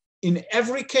hands in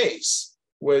every case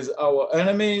with our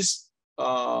enemies,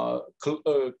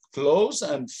 close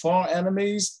and far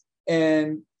enemies,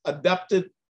 and adapted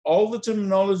all the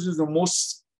terminologies, the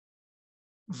most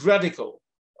radical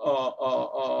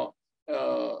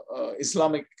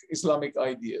Islamic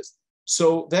ideas.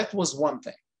 So that was one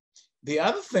thing. The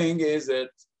other thing is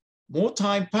that more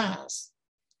time passed,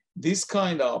 this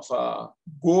kind of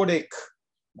Gordic,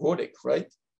 right?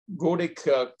 Gordic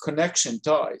connection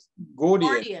ties,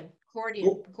 Gordian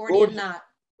knot.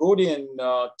 Gordian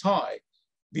tie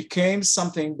became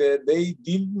something that they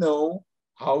didn't know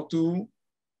how to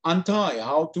untie,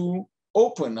 how to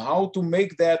open, how to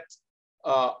make that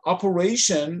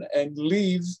operation and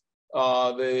leave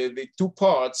the two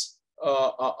parts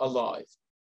alive.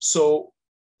 So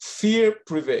fear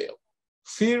prevailed.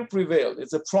 Fear prevailed.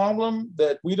 It's a problem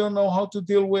that we don't know how to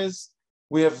deal with.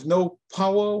 We have no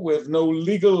power. We have no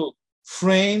legal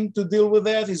frame to deal with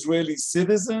that. Israeli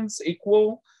citizens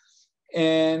equal.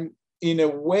 And in a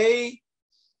way,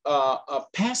 a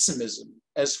pessimism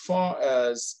as far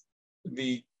as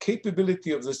the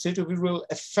capability of the state of Israel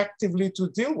effectively to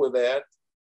deal with that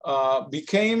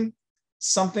became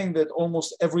something that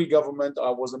almost every government,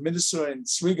 I was a minister in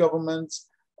 3 governments,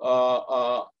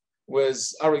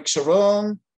 with Arik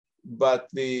Sharon, but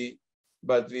the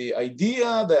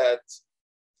idea that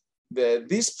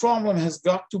this problem has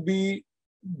got to be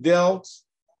dealt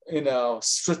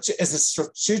as a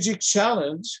strategic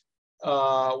challenge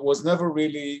was never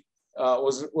really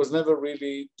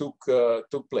took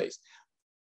place.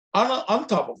 On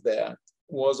top of that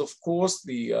was, of course,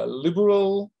 the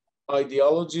liberal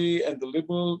ideology and the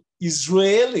liberal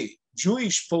Israeli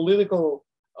Jewish political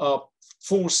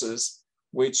forces,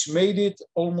 which made it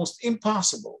almost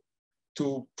impossible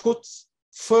to put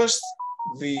first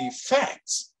the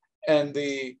facts and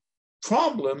the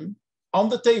problem on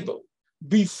the table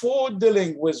before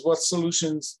dealing with what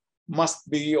solutions must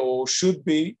be or should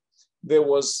be.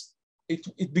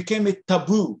 It became a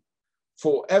taboo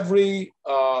for every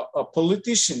a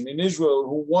politician in Israel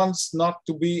who wants not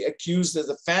to be accused as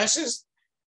a fascist.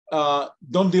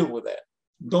 Don't deal with that.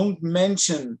 Don't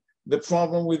mention the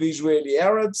problem with Israeli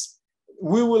Arabs.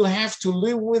 We will have to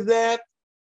live with that,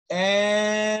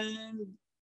 and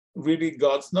really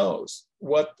God knows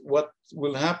what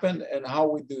will happen and how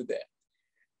we do that.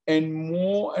 And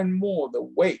more, the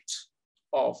weight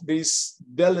of this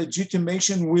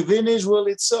delegitimation within Israel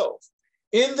itself.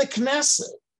 In the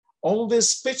Knesset, all these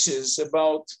speeches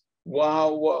about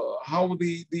how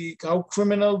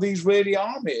criminal the Israeli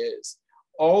army is,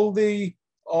 all the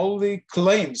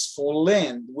claims for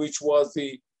land, which was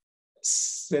the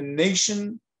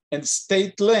nation and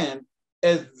state land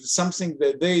as something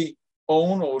that they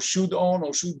own or should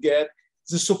get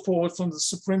the support from the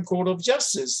Supreme Court of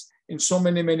Justice in so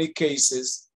many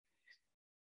cases.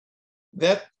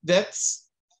 That's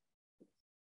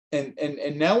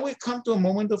and now we come to a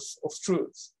moment of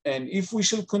truth. And if we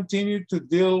shall continue to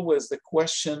deal with the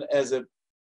question as a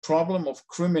problem of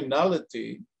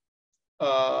criminality,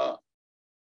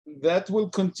 that will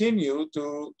continue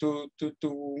to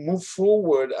move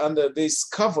forward under this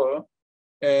cover.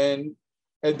 And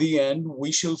at the end,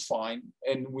 we shall find,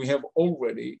 and we have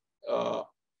already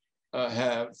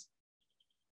have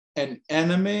an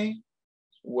enemy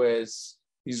with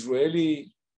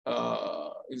Israeli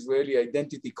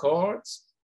identity cards,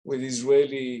 with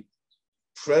Israeli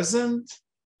present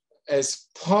as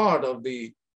part of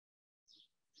the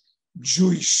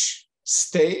Jewish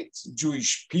state,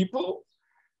 Jewish people,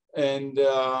 and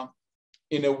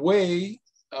in a way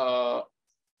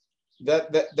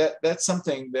that's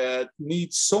something that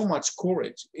needs so much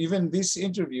courage. Even this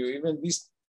interview, even this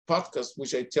podcast,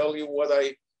 which I tell you what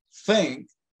I think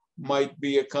might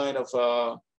be a kind of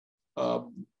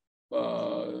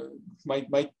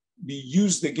might be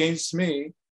used against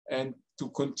me, and to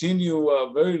continue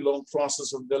a very long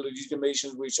process of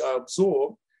delegitimation, which I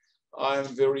absorb. I'm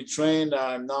very trained.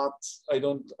 I'm not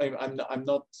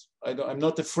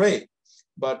afraid.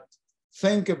 But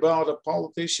think about a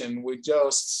politician who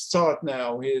just start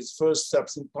now his first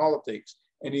steps in politics,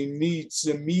 and he needs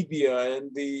the media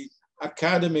and the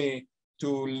academy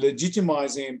to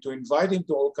legitimize him, to invite him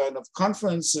to all kinds of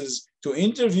conferences, to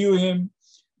interview him.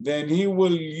 Then he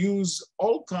will use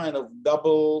all kind of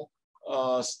double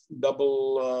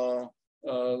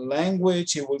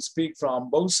language. He will speak from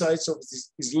both sides of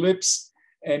his lips,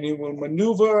 and he will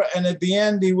maneuver. And at the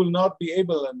end, he will not be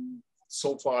able, and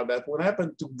so far that would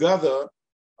happen, to gather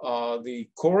the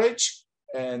courage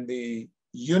and the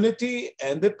unity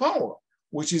and the power,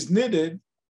 which is needed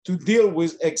to deal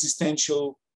with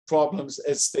existential problems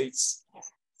as states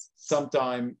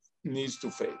sometimes needs to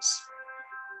face.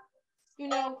 You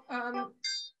know,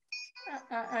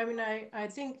 I mean, I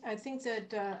think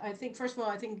that first of all,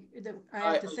 I think that I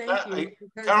have to thank you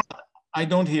because Caroline, I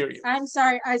don't hear you. I'm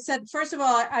sorry. I said, first of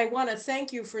all, I want to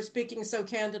thank you for speaking so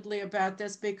candidly about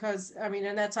this, because I mean,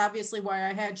 and that's obviously why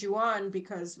I had you on,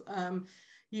 because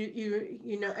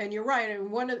you know, and you're right.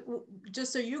 And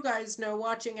just so you guys know,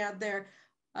 watching out there,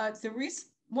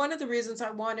 one of the reasons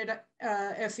I wanted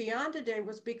Effi on today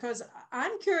was because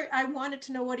I'm curious. I wanted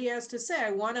to know what he has to say.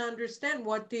 I want to understand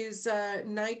what these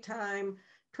nighttime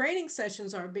training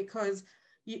sessions are, because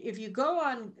if you go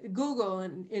on Google,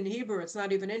 and in Hebrew, it's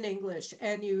not even in English,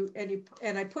 and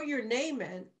I put your name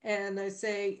in and I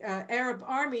say Arab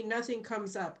army, nothing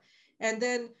comes up. And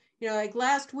then, you know, like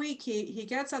last week, he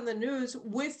gets on the news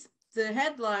with the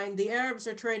headline, "The Arabs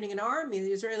are training an army,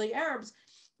 the Israeli Arabs."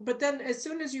 But then as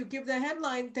soon as you give the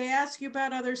headline, they ask you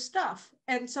about other stuff.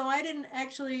 And so I didn't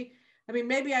actually, I mean,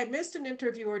 maybe I missed an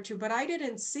interview or two, but I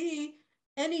didn't see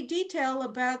any detail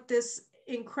about this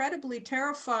incredibly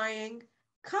terrifying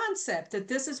concept that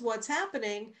this is what's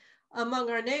happening among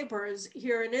our neighbors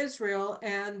here in Israel,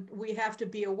 and we have to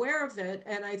be aware of it.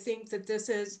 And I think that this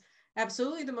is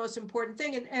absolutely the most important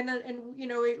thing. And you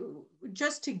know,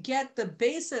 just to get the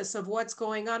basis of what's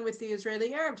going on with the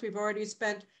Israeli Arabs, we've already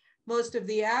spent most of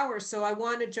the hour. So I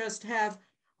want to just have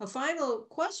a final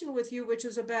question with you, which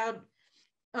is about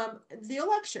the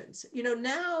elections. You know,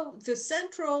 now the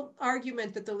central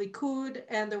argument that the Likud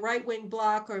and the right-wing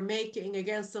bloc are making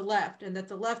against the left, and that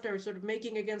the left are sort of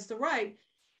making against the right,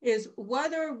 is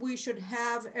whether we should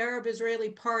have Arab-Israeli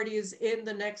parties in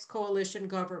the next coalition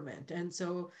government. And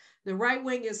so the right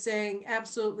wing is saying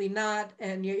absolutely not,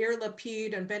 and Yair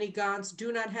Lapid and Benny Gantz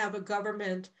do not have a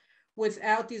government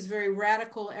without these very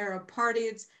radical Arab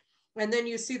parties. And then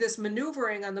you see this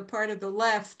maneuvering on the part of the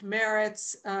left,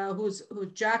 Meretz, who's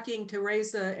jockeying to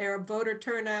raise the Arab voter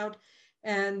turnout,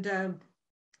 and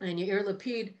Yair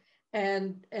Lapid,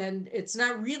 and it's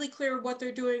not really clear what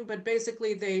they're doing, but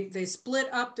basically they split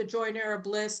up the Joint Arab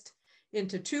List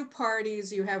into two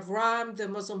parties. You have Ram, the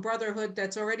Muslim Brotherhood,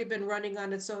 that's already been running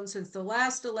on its own since the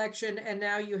last election, and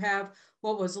now you have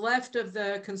what was left of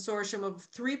the consortium of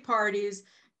three parties.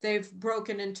 They've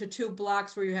broken into two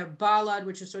blocks where you have Balad,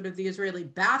 which is sort of the Israeli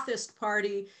Ba'athist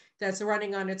party that's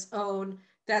running on its own.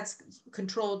 That's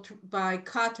controlled by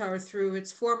Qatar through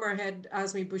its former head,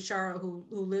 Azmi Bishara, who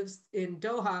lives in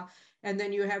Doha. And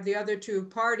then you have the other two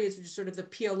parties, which is sort of the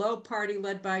PLO party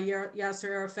led by Yasser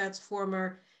Arafat's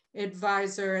former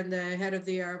advisor and the head of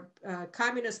the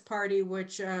Communist Party,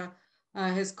 which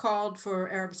has called for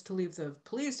Arabs to leave the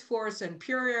police force, and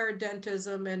pure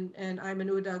Aradentism. And Ayman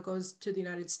Uda goes to the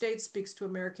United States, speaks to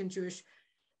American Jewish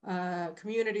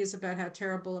communities about how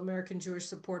terrible American Jewish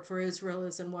support for Israel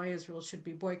is and why Israel should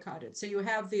be boycotted. So you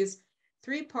have these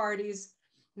three parties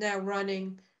now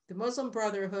running: the Muslim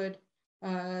Brotherhood,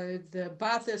 the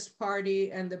Ba'athist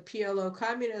Party and the PLO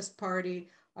Communist Party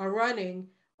are running.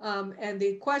 And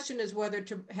the question is whether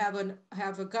to have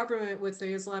a government with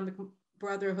the Islamic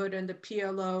Brotherhood and the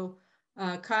PLO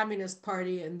Communist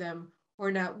Party in them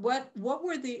or not.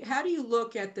 How do you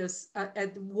look at this,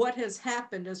 at what has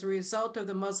happened as a result of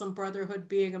the Muslim Brotherhood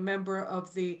being a member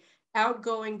of the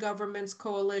outgoing government's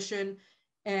coalition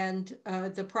and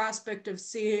the prospect of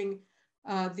seeing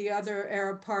the other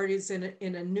Arab parties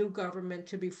in a new government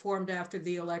to be formed after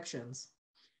the elections?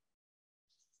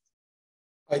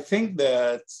 I think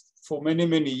that for many,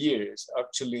 many years,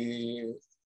 actually,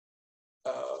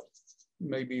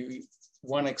 maybe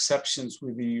one exception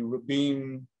with the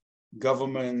Rabin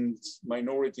government,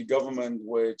 minority government,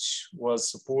 which was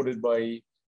supported by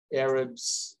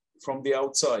Arabs from the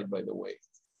outside, by the way.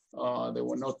 They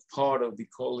were not part of the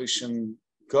coalition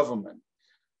government.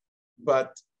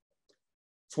 But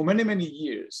for many, many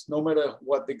years, no matter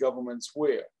what the governments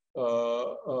were,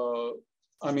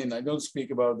 I mean, I don't speak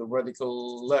about the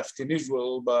radical left in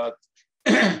Israel, but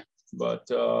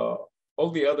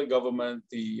all the other government,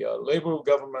 the Labour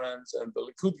government and the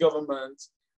Likud government,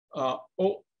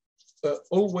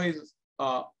 always,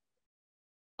 I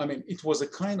mean, it was a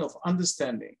kind of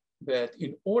understanding that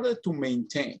in order to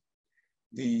maintain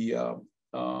the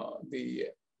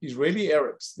Israeli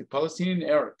Arabs, the Palestinian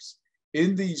Arabs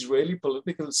in the Israeli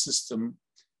political system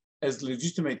as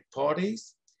legitimate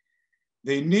parties,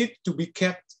 they need to be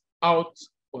kept out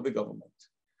of the government.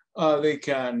 They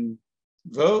can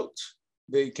vote,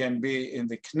 they can be in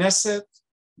the Knesset,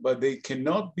 but they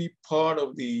cannot be part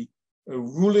of the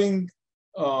ruling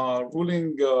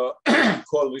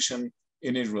coalition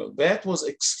in Israel. That was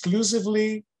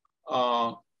exclusively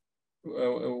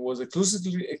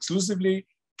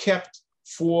kept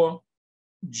for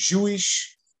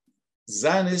Jewish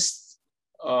Zionist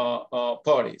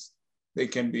parties. They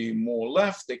can be more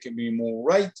left, they can be more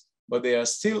right, but they are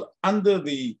still under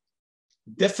the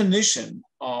definition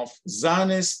of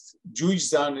Zionist, Jewish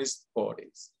Zionist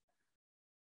parties.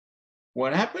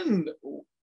 What happened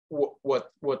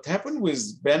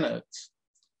with Bennett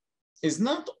is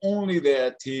not only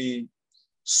that he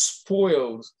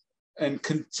spoiled and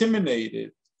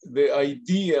contaminated the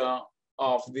idea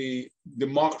of the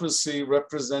democracy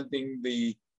representing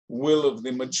the will of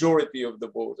the majority of the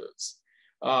voters.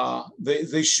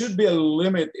 There should be a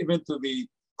limit even to the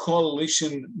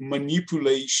coalition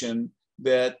manipulation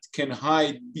that can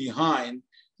hide behind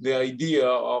the idea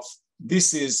of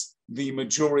this is the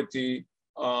majority,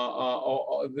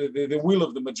 the will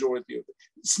of the majority of it.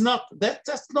 It's not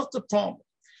that's not the problem.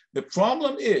 The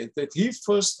problem is that he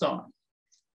first time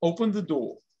opened the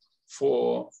door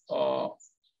for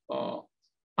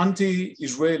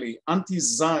anti-Israeli,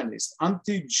 anti-Zionist,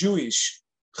 anti-Jewish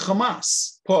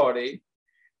Hamas party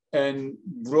and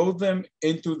brought them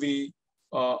into the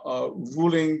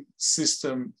ruling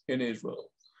system in Israel.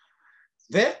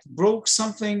 That broke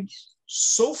something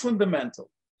so fundamental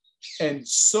and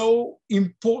so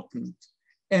important,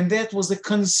 and that was a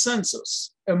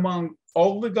consensus among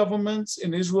all the governments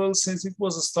in Israel since it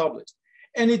was established.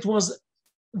 And it was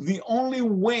the only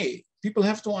way, people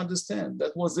have to understand,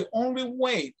 that was the only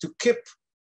way to keep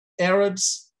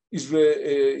Arabs,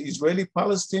 Israeli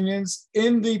Palestinians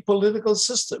in the political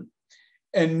system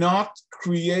and not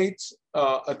create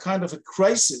a kind of a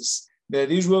crisis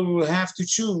that Israel will have to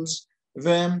choose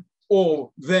them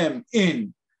or them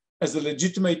in as a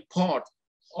legitimate part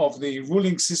of the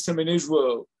ruling system in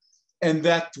Israel, and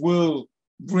that will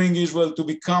bring Israel to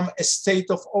become a state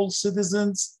of all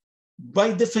citizens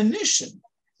by definition.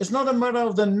 It's not a matter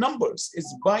of the numbers,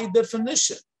 it's by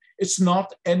definition. It's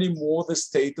not anymore the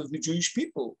state of the Jewish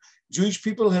people. Jewish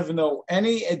people have no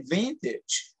any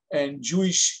advantage, and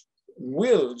Jewish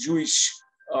will, Jewish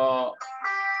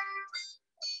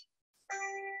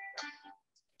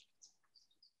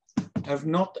have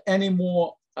not any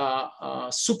more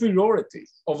superiority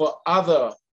over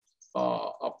other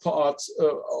parts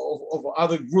of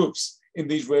other groups in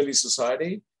the Israeli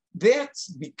society. That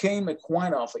became a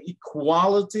kind of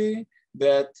equality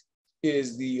that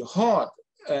is the heart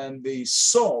and the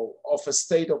soul of a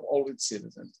state of all its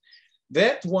citizens.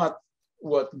 That's what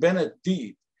Bennett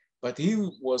did, but he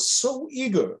was so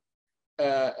eager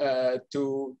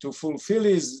to fulfill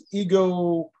his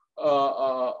ego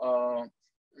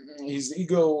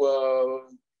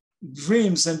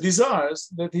dreams and desires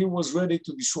that he was ready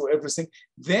to destroy everything.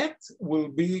 That will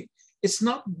be, it's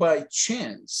not by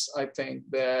chance, I think,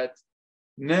 that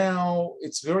now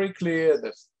it's very clear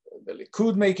that the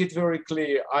Likud make it very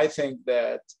clear. I think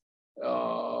that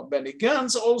Benny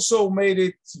Gantz also made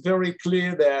it very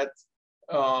clear that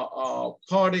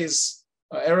parties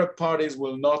Arab parties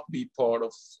will not be part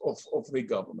of the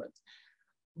government.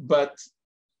 But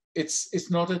it's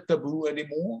not a taboo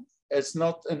anymore. It's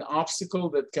not an obstacle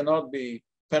that cannot be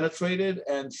penetrated.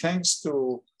 And thanks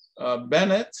to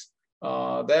Bennett,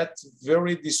 that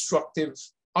very destructive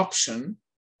option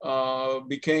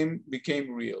became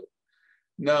real.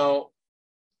 Now,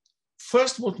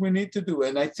 first, what we need to do,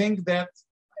 and I think that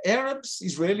Arabs,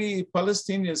 Israeli,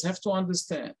 Palestinians have to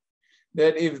understand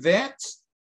that if that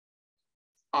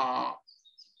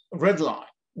red line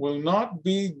will not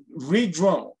be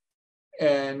redrawn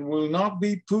and will not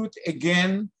be put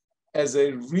again as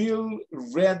a real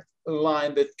red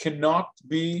line that cannot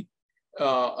be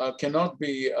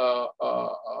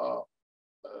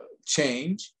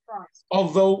changed,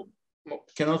 although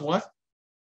cannot what?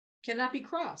 Cannot be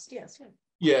crossed. Yes. Yeah.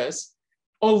 Yes,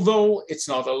 although it's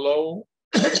not a law,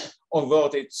 although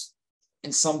it's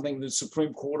in something the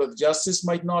Supreme Court of Justice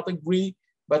might not agree,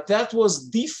 but that was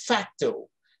de facto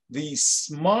the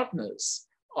smartness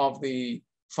of the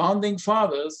founding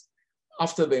fathers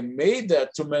after they made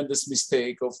that tremendous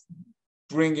mistake of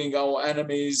bringing our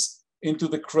enemies into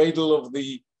the cradle of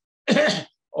the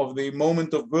of the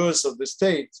moment of birth of the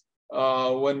state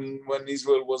when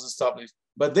Israel was established.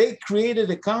 But they created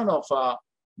a kind of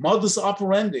modus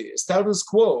operandi, status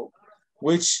quo,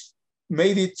 which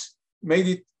made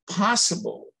it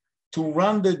possible to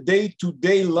run the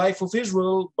day-to-day life of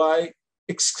Israel by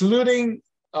excluding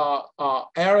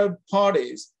Arab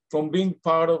parties from being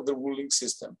part of the ruling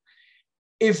system.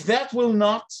 If that will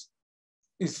not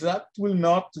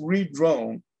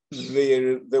redrawn,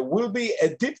 there will be a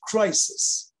deep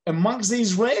crisis amongst the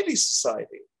Israeli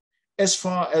society as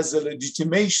far as the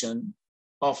legitimation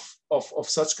of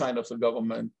such kind of a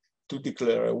government to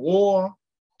declare a war,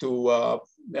 to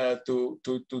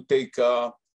take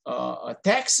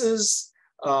taxes,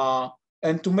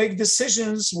 and to make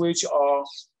decisions which are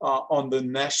on the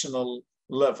national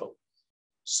level.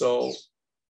 So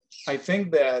I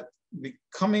think that the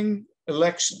coming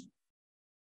election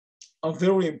are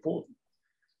very important.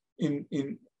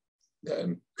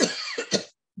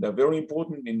 They're very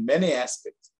important in many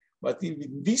aspects, but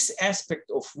in this aspect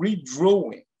of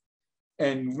redrawing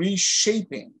and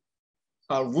reshaping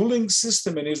a ruling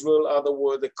system in Israel, other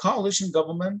words, the coalition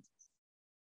government,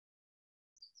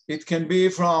 it can be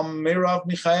from Merav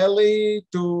Michaeli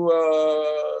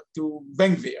to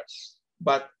Ben-Gvir,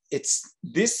 but it's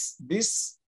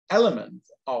this element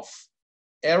of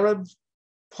Arab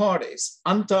parties,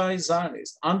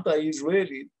 anti-Zionist,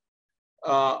 anti-Israeli,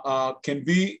 can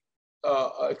be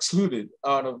excluded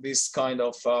out of this kind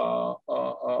of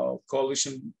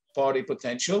coalition party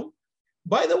potential.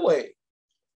 By the way,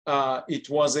 it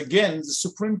was again the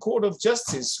Supreme Court of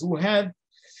Justice who had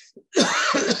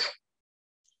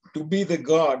to be the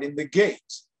guard in the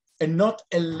gate and not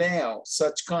allow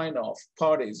such kind of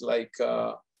parties like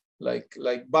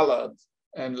Balad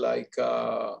and like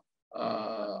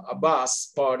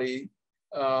Abbas party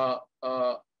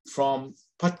from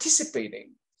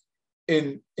participating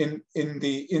in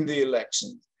the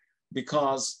election,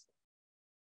 because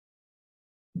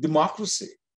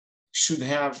democracy should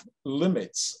have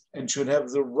limits and should have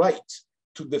the right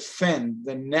to defend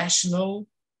the national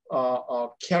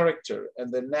character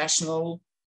and the national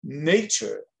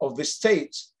nature of the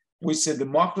state which the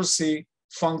democracy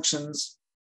functions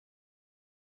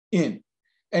in.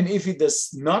 And if it does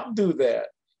not do that,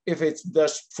 if it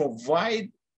does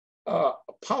provide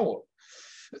power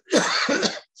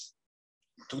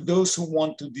to those who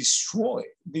want to destroy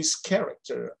this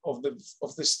character of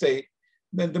the state,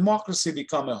 then democracy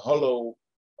become a hollow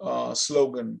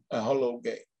slogan, a hollow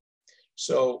game.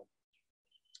 So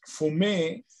for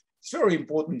me, it's very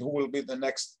important who will be the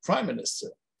next prime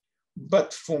minister.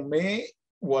 But for me,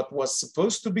 what was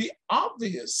supposed to be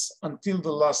obvious until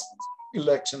the last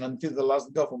election, until the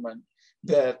last government,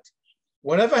 that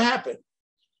whatever happened,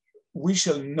 we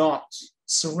shall not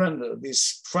surrender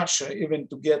this pressure, even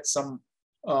to get some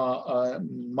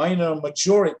minor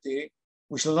majority.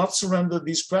 We shall not surrender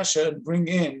this pressure and bring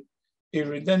in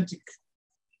irredentic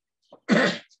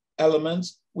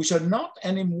elements which are not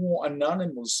anymore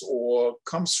anonymous or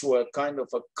come through a kind of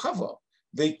a cover.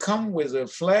 They come with a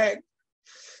flag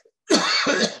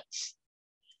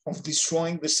of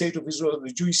destroying the state of Israel,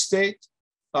 the Jewish state,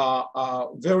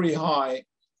 very high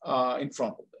in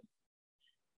front of them.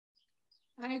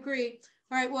 I agree.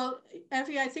 All right, well,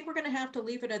 Effi, I think we're going to have to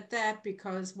leave it at that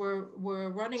because we're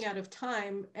running out of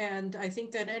time, and I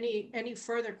think that any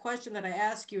further question that I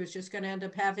ask you is just going to end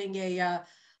up having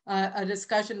a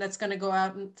discussion that's going to go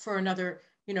out for another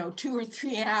 2 or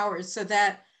 3 hours, so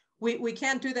that we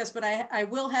can't do this. But I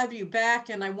will have you back,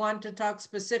 and I want to talk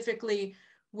specifically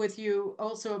with you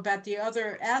also about the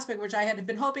other aspect, which I had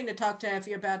been hoping to talk to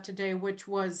Effi about today, which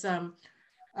was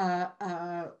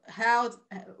why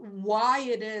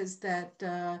it is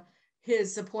that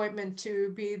his appointment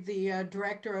to be the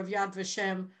director of Yad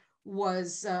Vashem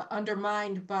was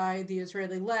undermined by the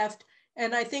Israeli left.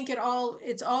 And I think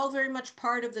it's all very much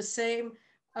part of the same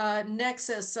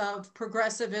nexus of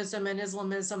progressivism and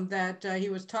Islamism that he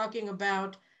was talking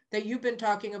about, that you've been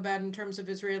talking about in terms of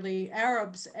Israeli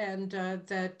Arabs, and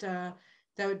that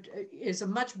is a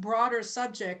much broader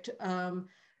subject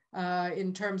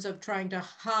in terms of trying to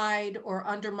hide or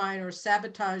undermine or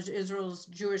sabotage Israel's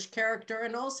Jewish character,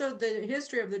 and also the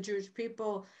history of the Jewish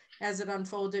people as it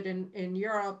unfolded in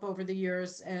Europe over the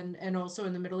years, and also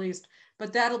in the Middle East.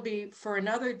 But that'll be for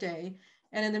another day.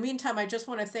 And in the meantime, I just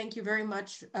want to thank you very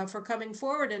much for coming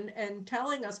forward and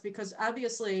telling us, because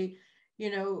obviously,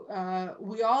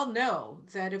 we all know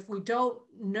that if we don't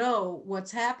know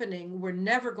what's happening, we're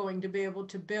never going to be able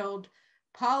to build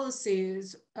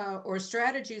policies or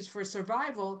strategies for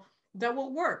survival that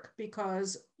will work,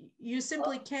 because you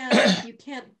simply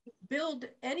can't build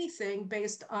anything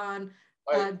based on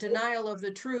denial of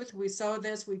the truth. We saw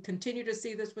this, we continue to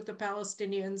see this with the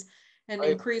Palestinians, and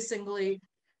increasingly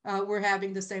we're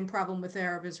having the same problem with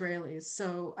Arab Israelis.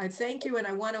 So I thank you, and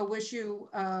I want to wish you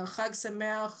Chag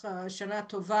Sameach, Shana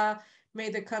Tova. May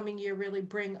the coming year really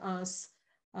bring us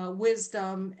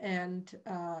wisdom and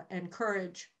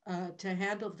courage to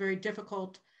handle very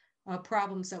difficult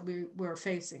problems that we're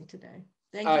facing today.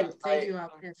 Thank you. Thank you.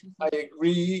 I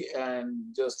agree,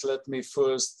 and just let me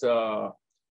first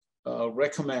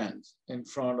recommend in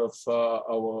front of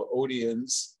our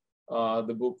audience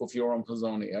the book of Yoram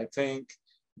Hazony. I think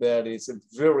that it's a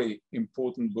very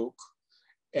important book,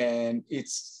 and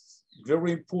it's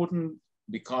very important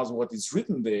because what is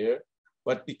written there,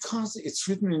 but because it's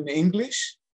written in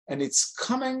English and it's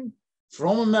coming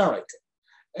from America.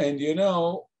 And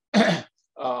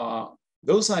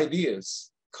those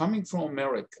ideas coming from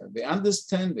America, the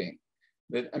understanding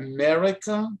that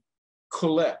America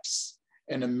collapsed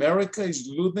and America is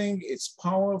losing its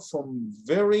power from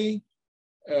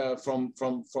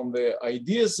the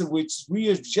ideas which we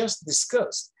have just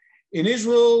discussed. In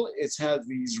Israel, it has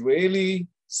the Israeli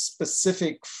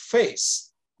specific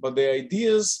face, but the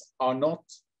ideas are not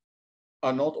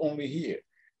only here.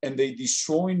 And they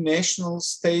destroy national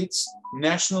states,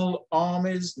 national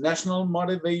armies, national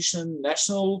motivation,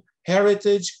 national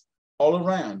heritage all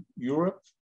around. Europe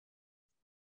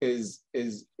is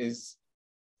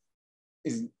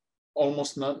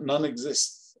almost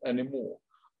non-existent anymore.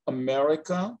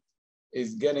 America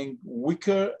is getting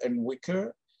weaker and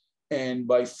weaker. And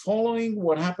by following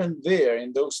what happened there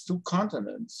in those two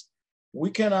continents,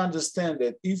 we can understand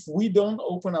that if we don't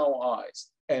open our eyes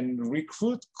and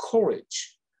recruit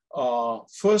courage,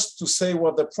 first to say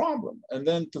what the problem and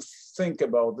then to think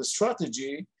about the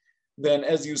strategy, then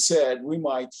as you said, we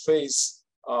might face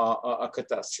a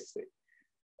catastrophe.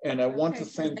 And I want to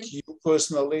thank you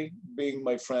personally, being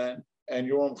my friend, and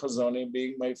Yoram Hazony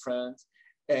being my friend,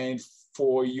 and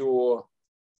for your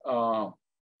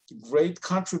great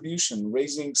contribution,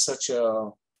 raising such a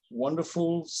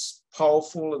wonderful,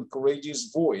 powerful, and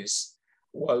courageous voice,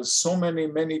 while so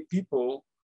many people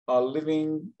are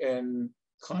living in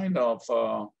kind of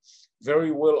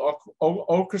very well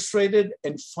orchestrated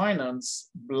and financed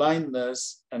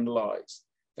blindness and lies.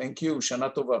 Thank you.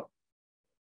 Shana Tova.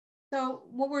 So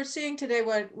what we're seeing today,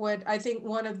 what I think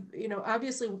one of,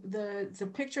 obviously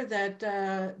the picture that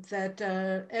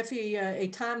Effi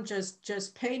Eitam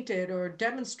just painted or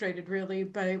demonstrated really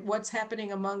by what's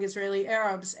happening among Israeli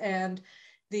Arabs and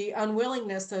the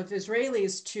unwillingness of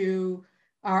Israelis to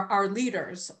our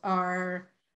leaders, our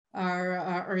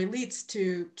elites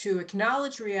to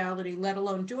acknowledge reality, let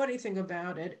alone do anything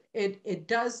about it. It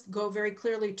does go very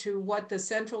clearly to what the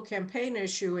central campaign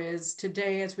issue is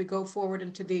today as we go forward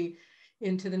into the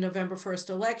November 1st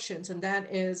elections, and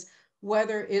that is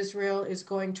whether Israel is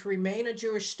going to remain a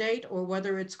Jewish state or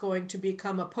whether it's going to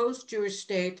become a post-Jewish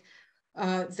state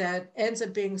that ends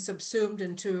up being subsumed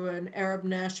into an Arab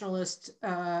nationalist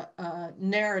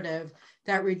narrative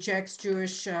that rejects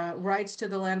Jewish rights to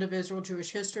the land of Israel,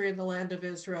 Jewish history in the land of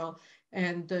Israel,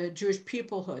 and the Jewish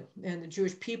peoplehood and the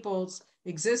Jewish people's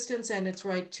existence and its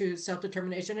right to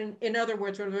self-determination. In other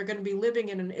words, whether they're going to be living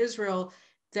in an Israel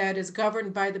that is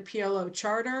governed by the PLO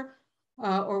charter,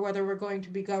 or whether we're going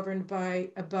to be governed by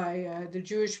the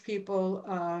Jewish people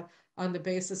on the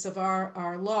basis of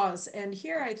our laws. And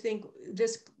here I think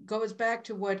this goes back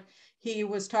to what he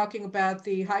was talking about,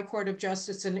 the High Court of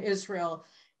Justice in Israel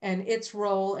and its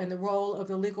role and the role of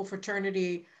the legal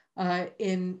fraternity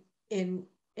in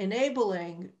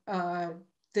enabling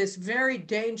this very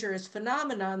dangerous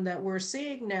phenomenon that we're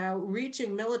seeing now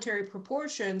reaching military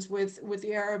proportions with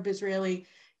the Arab-Israeli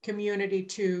community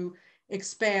to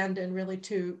expand and really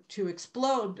to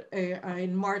explode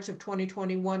in March of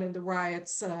 2021 in the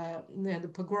riots and the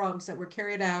pogroms that were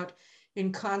carried out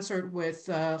in concert with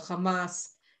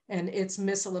Hamas and its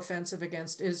missile offensive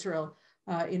against Israel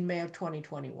in May of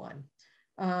 2021.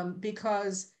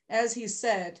 Because, as he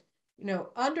said,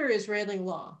 under Israeli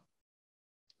law,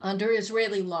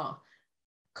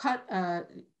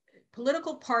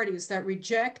 political parties that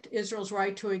reject Israel's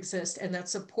right to exist and that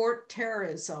support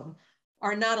terrorism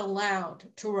are not allowed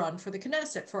to run for the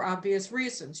Knesset for obvious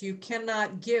reasons. You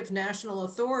cannot give national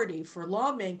authority for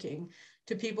lawmaking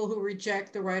to people who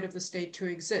reject the right of the state to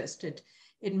exist.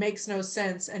 It makes no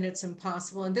sense and it's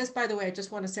impossible. And this, by the way, I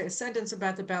just want to say a sentence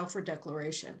about the Balfour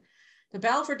Declaration. The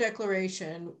Balfour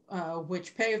Declaration,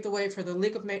 which paved the way for the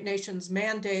League of Nations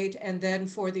mandate and then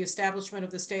for the establishment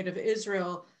of the State of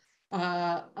Israel in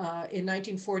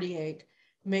 1948,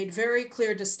 made very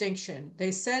clear distinction.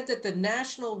 They said that the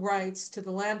national rights to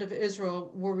the land of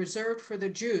Israel were reserved for the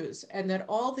Jews and that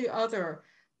all the other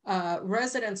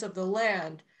residents of the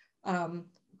land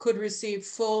could receive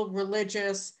full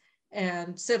religious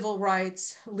and civil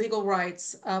rights, legal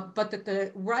rights, but that the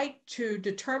right to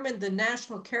determine the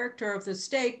national character of the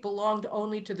state belonged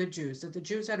only to the Jews, that the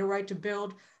Jews had a right to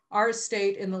build our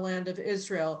state in the land of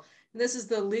Israel. And this is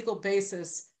the legal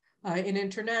basis in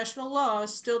international law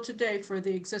still today for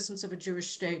the existence of a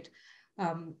Jewish state.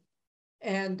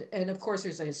 And of course,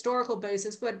 there's a historical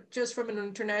basis, but just from an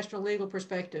international legal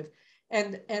perspective.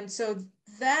 And so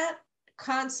that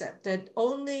concept that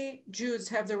only Jews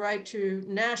have the right to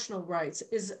national rights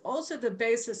is also the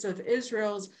basis of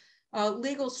Israel's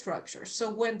legal structure. So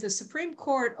when the Supreme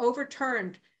Court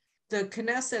overturned the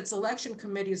Knesset's election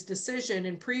committee's decision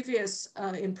in previous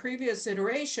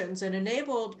iterations and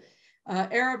enabled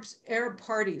Arab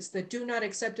parties that do not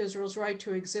accept Israel's right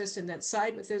to exist and that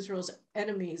side with Israel's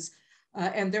enemies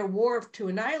and their war to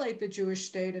annihilate the Jewish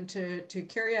state and to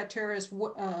carry out terrorist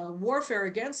warfare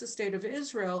against the state of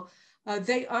Israel,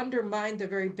 they undermined the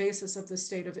very basis of the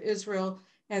state of Israel,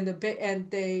 and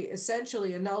they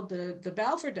essentially annulled the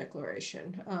Balfour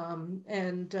Declaration.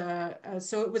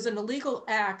 So it was an illegal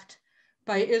act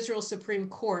by Israel's Supreme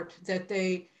Court that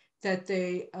they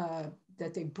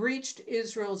breached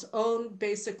Israel's own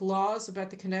basic laws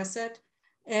about the Knesset,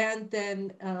 and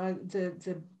then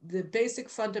the basic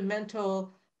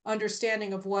fundamental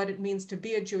understanding of what it means to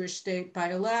be a Jewish state by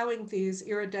allowing these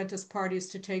irredentist parties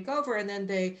to take over, and then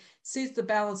they seized the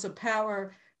balance of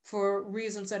power for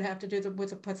reasons that have to do with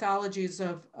the pathologies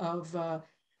of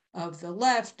the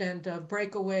left and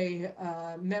breakaway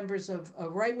members of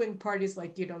right-wing parties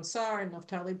like Gideon Sa'ar and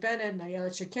Naftali Bennett and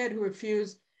Ayelet Shaked, who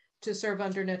refused to serve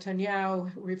under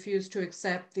Netanyahu, refused to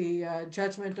accept the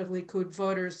judgment of Likud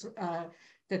voters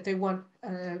that they want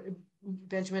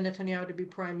Benjamin Netanyahu to be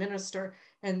prime minister.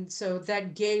 And so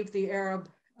that gave the Arab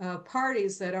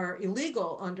parties that are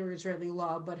illegal under Israeli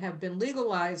law, but have been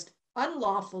legalized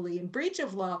unlawfully in breach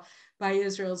of law by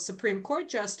Israel's Supreme Court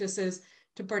justices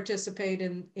to participate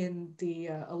in the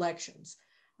elections.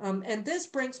 And this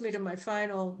brings me to my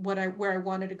final, where I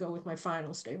wanted to go with my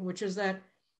final statement, which is that,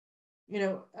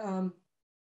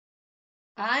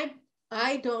 I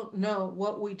don't know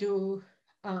what we do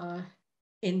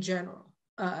in general.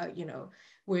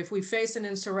 If we face an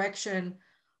insurrection,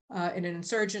 in an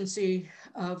insurgency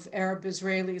of Arab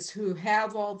Israelis who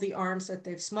have all the arms that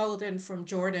they've smuggled in from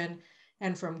Jordan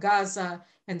and from Gaza,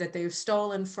 and that they've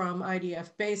stolen from IDF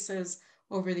bases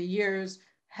over the years,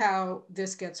 how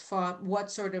this gets fought,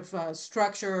 what sort of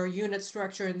structure or unit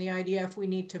structure in the IDF we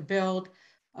need to build.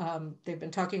 They've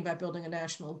been talking about building a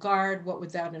National Guard. What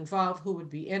would that involve? Who would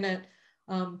be in it?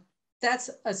 That's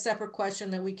a separate question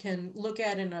that we can look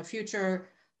at in a future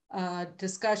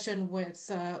discussion with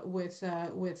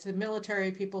the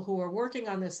military people who are working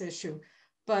on this issue.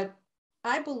 But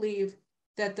I believe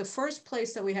that the first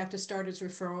place that we have to start is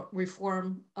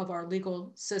reform of our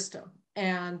legal system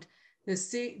and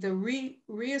the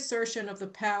reassertion of the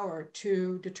power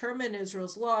to determine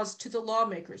Israel's laws to the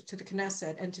lawmakers, to the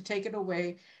Knesset, and to take it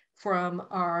away from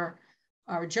our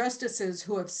justices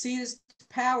who have seized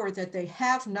power that they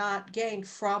have not gained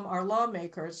from our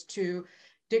lawmakers to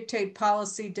dictate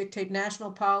policy, dictate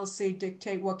national policy,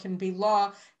 dictate what can be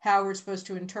law, how we're supposed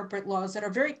to interpret laws that are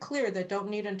very clear, that don't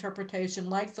need interpretation,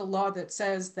 like the law that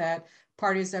says that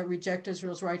parties that reject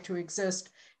Israel's right to exist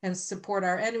and support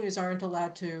our enemies aren't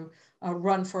allowed to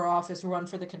run for office, run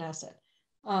for the Knesset.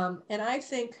 And I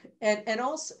think, and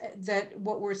also that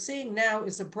what we're seeing now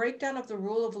is a breakdown of the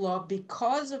rule of law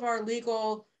because of our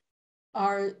legal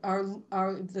are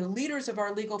the leaders of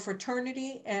our legal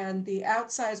fraternity and the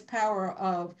outsized power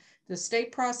of the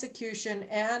state prosecution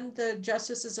and the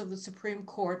justices of the Supreme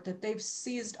Court that they've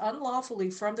seized unlawfully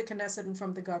from the Knesset and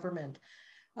from the government.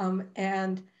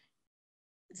 And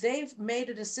they've made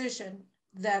a decision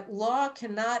that law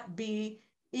cannot be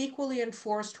equally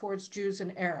enforced towards Jews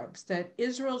and Arabs, that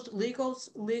Israel's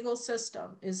legal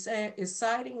system is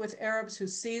siding with Arabs who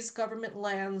seize government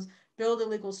lands, build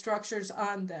illegal structures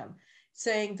on them,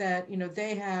 saying that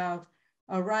they have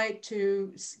a right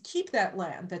to keep that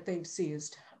land that they've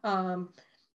seized, and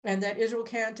that Israel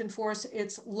can't enforce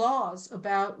its laws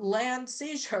about land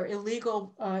seizure,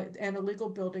 illegal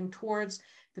building towards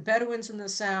the Bedouins in the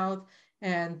south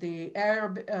and the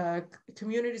Arab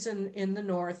communities in the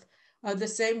north, the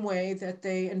same way that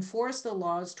they enforce the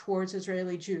laws towards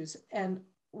Israeli Jews. And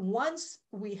once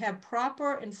we have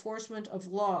proper enforcement of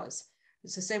laws,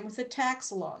 it's the same with the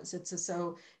tax laws.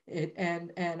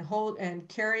 And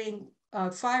carrying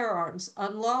firearms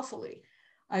unlawfully.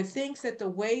 I think that the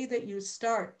way that you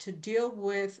start to deal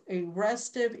with a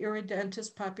restive,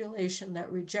 irredentist population that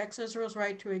rejects Israel's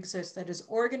right to exist, that is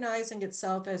organizing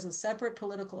itself as a separate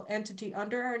political entity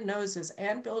under our noses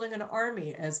and building an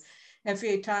army, as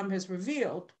Effi Eitam has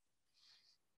revealed,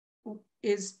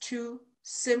 is to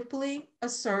simply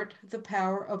assert the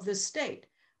power of the state,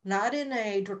 not in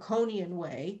a draconian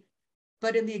way,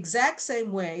 but in the exact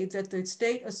same way that the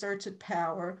state asserts its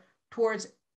power towards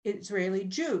Israeli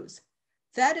Jews.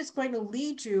 That is going to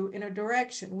lead you in a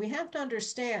direction. We have to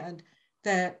understand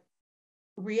that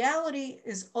reality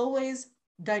is always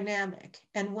dynamic.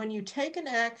 And when you take an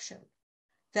action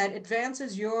that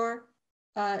advances your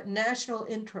national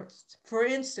interests, for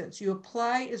instance, you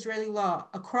apply Israeli law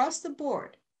across the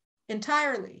board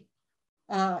entirely,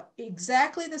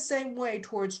 exactly the same way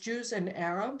towards Jews and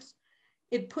Arabs,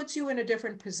 it puts you in a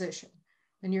different position.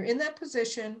 And you're in that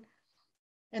position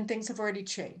and things have already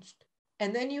changed.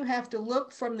 And then you have to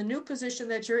look from the new position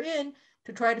that you're in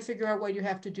to try to figure out what you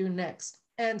have to do next.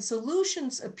 And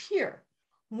solutions appear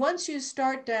once you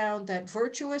start down that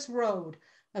virtuous road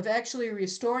of actually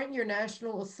restoring your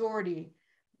national authority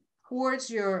towards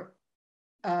your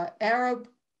Arab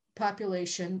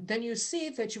population. Then you see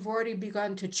that you've already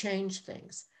begun to change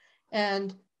things.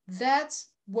 And that's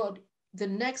what the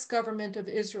next government of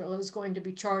Israel is going to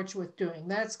be charged with doing.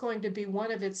 That's going to be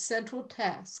one of its central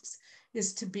tasks,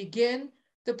 is to begin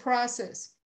the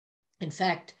process. In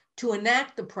fact, to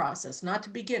enact the process, not to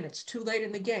begin, it's too late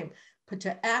in the game, but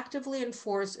to actively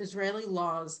enforce Israeli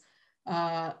laws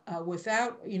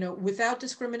without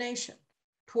discrimination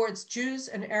towards Jews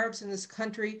and Arabs in this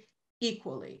country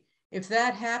equally. If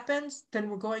that happens, then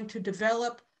we're going to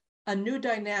develop a new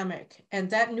dynamic, and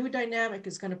that new dynamic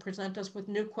is going to present us with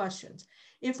new questions.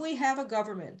 If we have a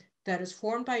government that is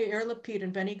formed by Yair Lapid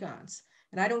and Benny Gantz,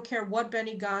 and I don't care what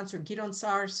Benny Gantz or Gideon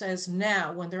Sa'ar says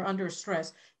now when they're under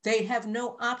stress, they have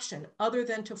no option other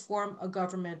than to form a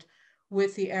government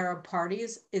with the Arab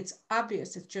parties. It's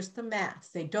obvious, it's just the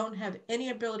math. They don't have any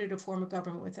ability to form a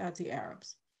government without the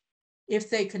Arabs, if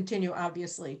they continue,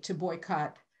 obviously, to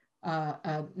boycott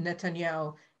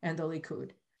Netanyahu and the Likud.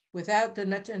 Without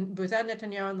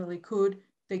Netanyahu and the Likud,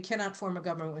 they cannot form a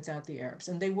government without the Arabs,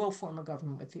 and they will form a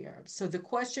government with the Arabs. So the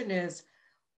question is,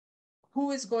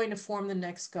 who is going to form the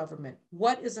next government?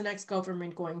 What is the next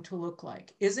government going to look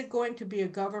like? Is it going to be a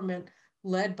government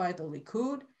led by the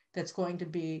Likud that's going to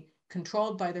be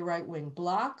controlled by the right-wing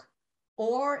bloc?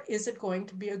 Or is it going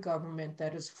to be a government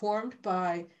that is formed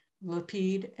by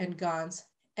Lapid and Gantz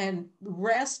and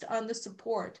rest on the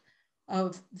support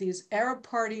of these Arab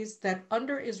parties that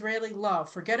under Israeli law,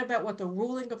 forget about what the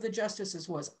ruling of the justices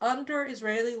was, under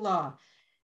Israeli law,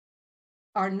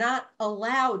 are not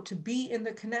allowed to be in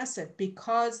the Knesset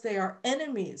because they are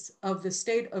enemies of the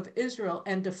state of Israel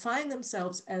and define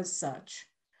themselves as such,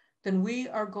 then we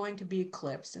are going to be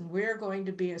eclipsed, and we're going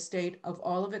to be a state of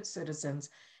all of its citizens.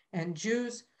 And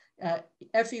Jews,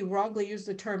 Effi wrongly used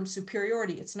the term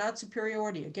superiority. It's not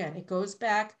superiority. Again, it goes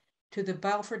back to the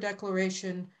Balfour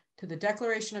Declaration, to the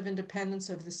Declaration of Independence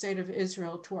of the State of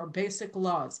Israel, to our basic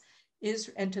laws,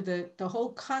 and to the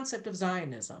whole concept of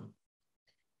Zionism,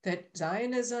 that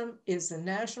Zionism is the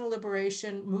national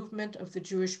liberation movement of the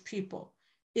Jewish people.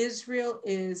 Israel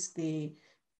is the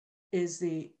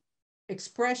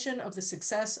expression of the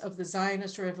success of the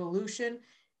Zionist revolution.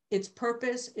 Its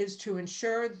purpose is to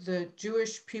ensure the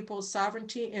Jewish people's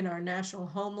sovereignty in our national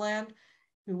homeland,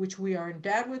 which we are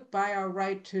endowed with by our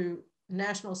right to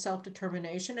national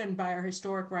self-determination and by our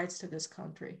historic rights to this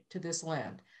country, to this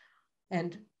land.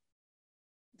 And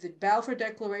the Balfour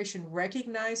Declaration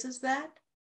recognizes that.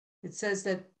 It says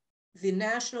that the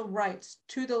national rights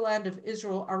to the land of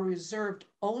Israel are reserved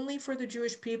only for the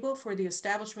Jewish people, for the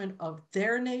establishment of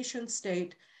their nation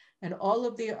state, and all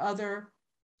of the other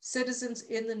citizens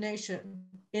in the nation,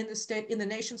 in the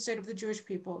nation state of the Jewish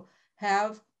people,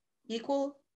 have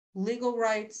equal legal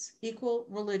rights, equal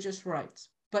religious rights,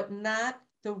 but not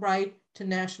the right to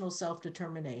national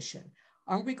self-determination.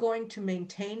 Are we going to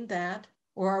maintain that,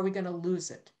 or are we going to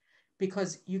lose it?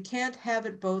 Because you can't have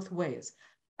it both ways.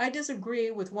 I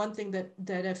disagree with one thing that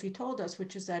Effi told us,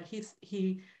 which is that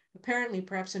he apparently,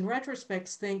 perhaps in retrospect,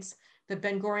 thinks that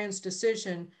Ben-Gurion's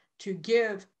decision to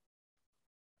give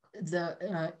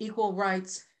the equal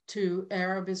rights to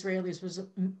Arab Israelis was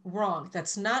wrong.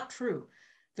 That's not true.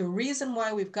 The reason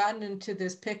why we've gotten into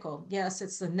this pickle, yes,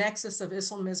 it's the nexus of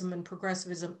Islamism and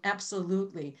progressivism,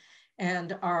 absolutely,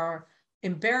 and our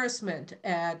embarrassment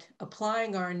at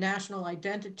applying our national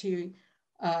identity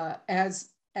as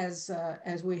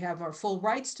we have our full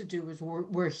rights to do, is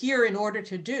we're here in order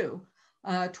to do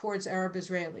towards Arab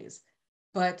Israelis.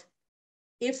 But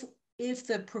if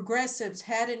the progressives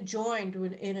hadn't joined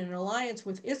in an alliance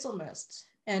with Islamists,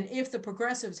 and if the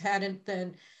progressives hadn't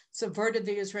then subverted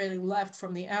the Israeli left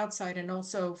from the outside and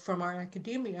also from our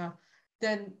academia,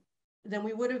 then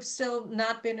we would have still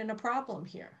not been in a problem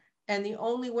here. And the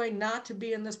only way not to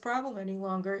be in this problem any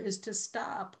longer is to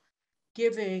stop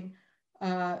giving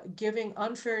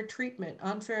unfair treatment,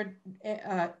 unfair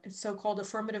so-called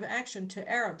affirmative action to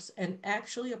Arabs, and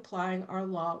actually applying our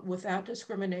law without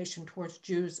discrimination towards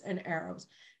Jews and Arabs.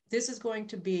 This is going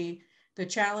to be the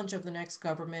challenge of the next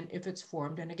government if it's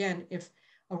formed. And again, if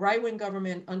a right-wing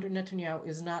government under Netanyahu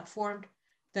is not formed,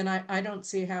 then I don't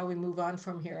see how we move on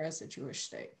from here as a Jewish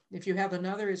state. If you have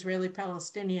another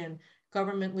Israeli-Palestinian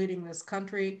government leading this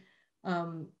country,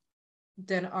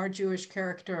 then our Jewish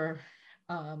character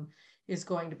is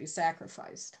going to be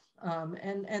sacrificed.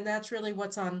 And that's really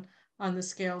what's on the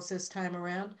scales this time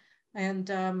around.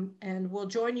 And we'll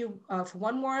join you for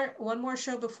one more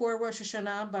show before Rosh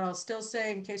Hashanah, but I'll still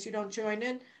say, in case you don't join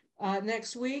in,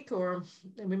 next week, or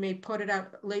we may put it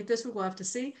out late this week, we'll have to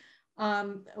see.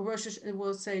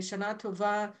 We'll say Shana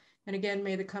Tova, and again,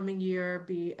 may the coming year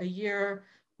be a year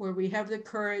where we have the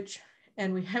courage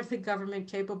and we have the government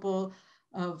capable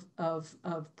of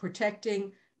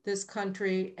protecting this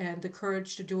country and the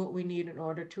courage to do what we need in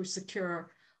order to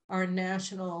secure our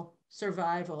national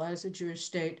survival as a Jewish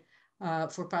state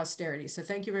for posterity. So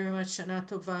thank you very much, Shana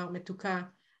Tova Metuka,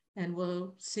 and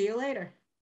we'll see you later.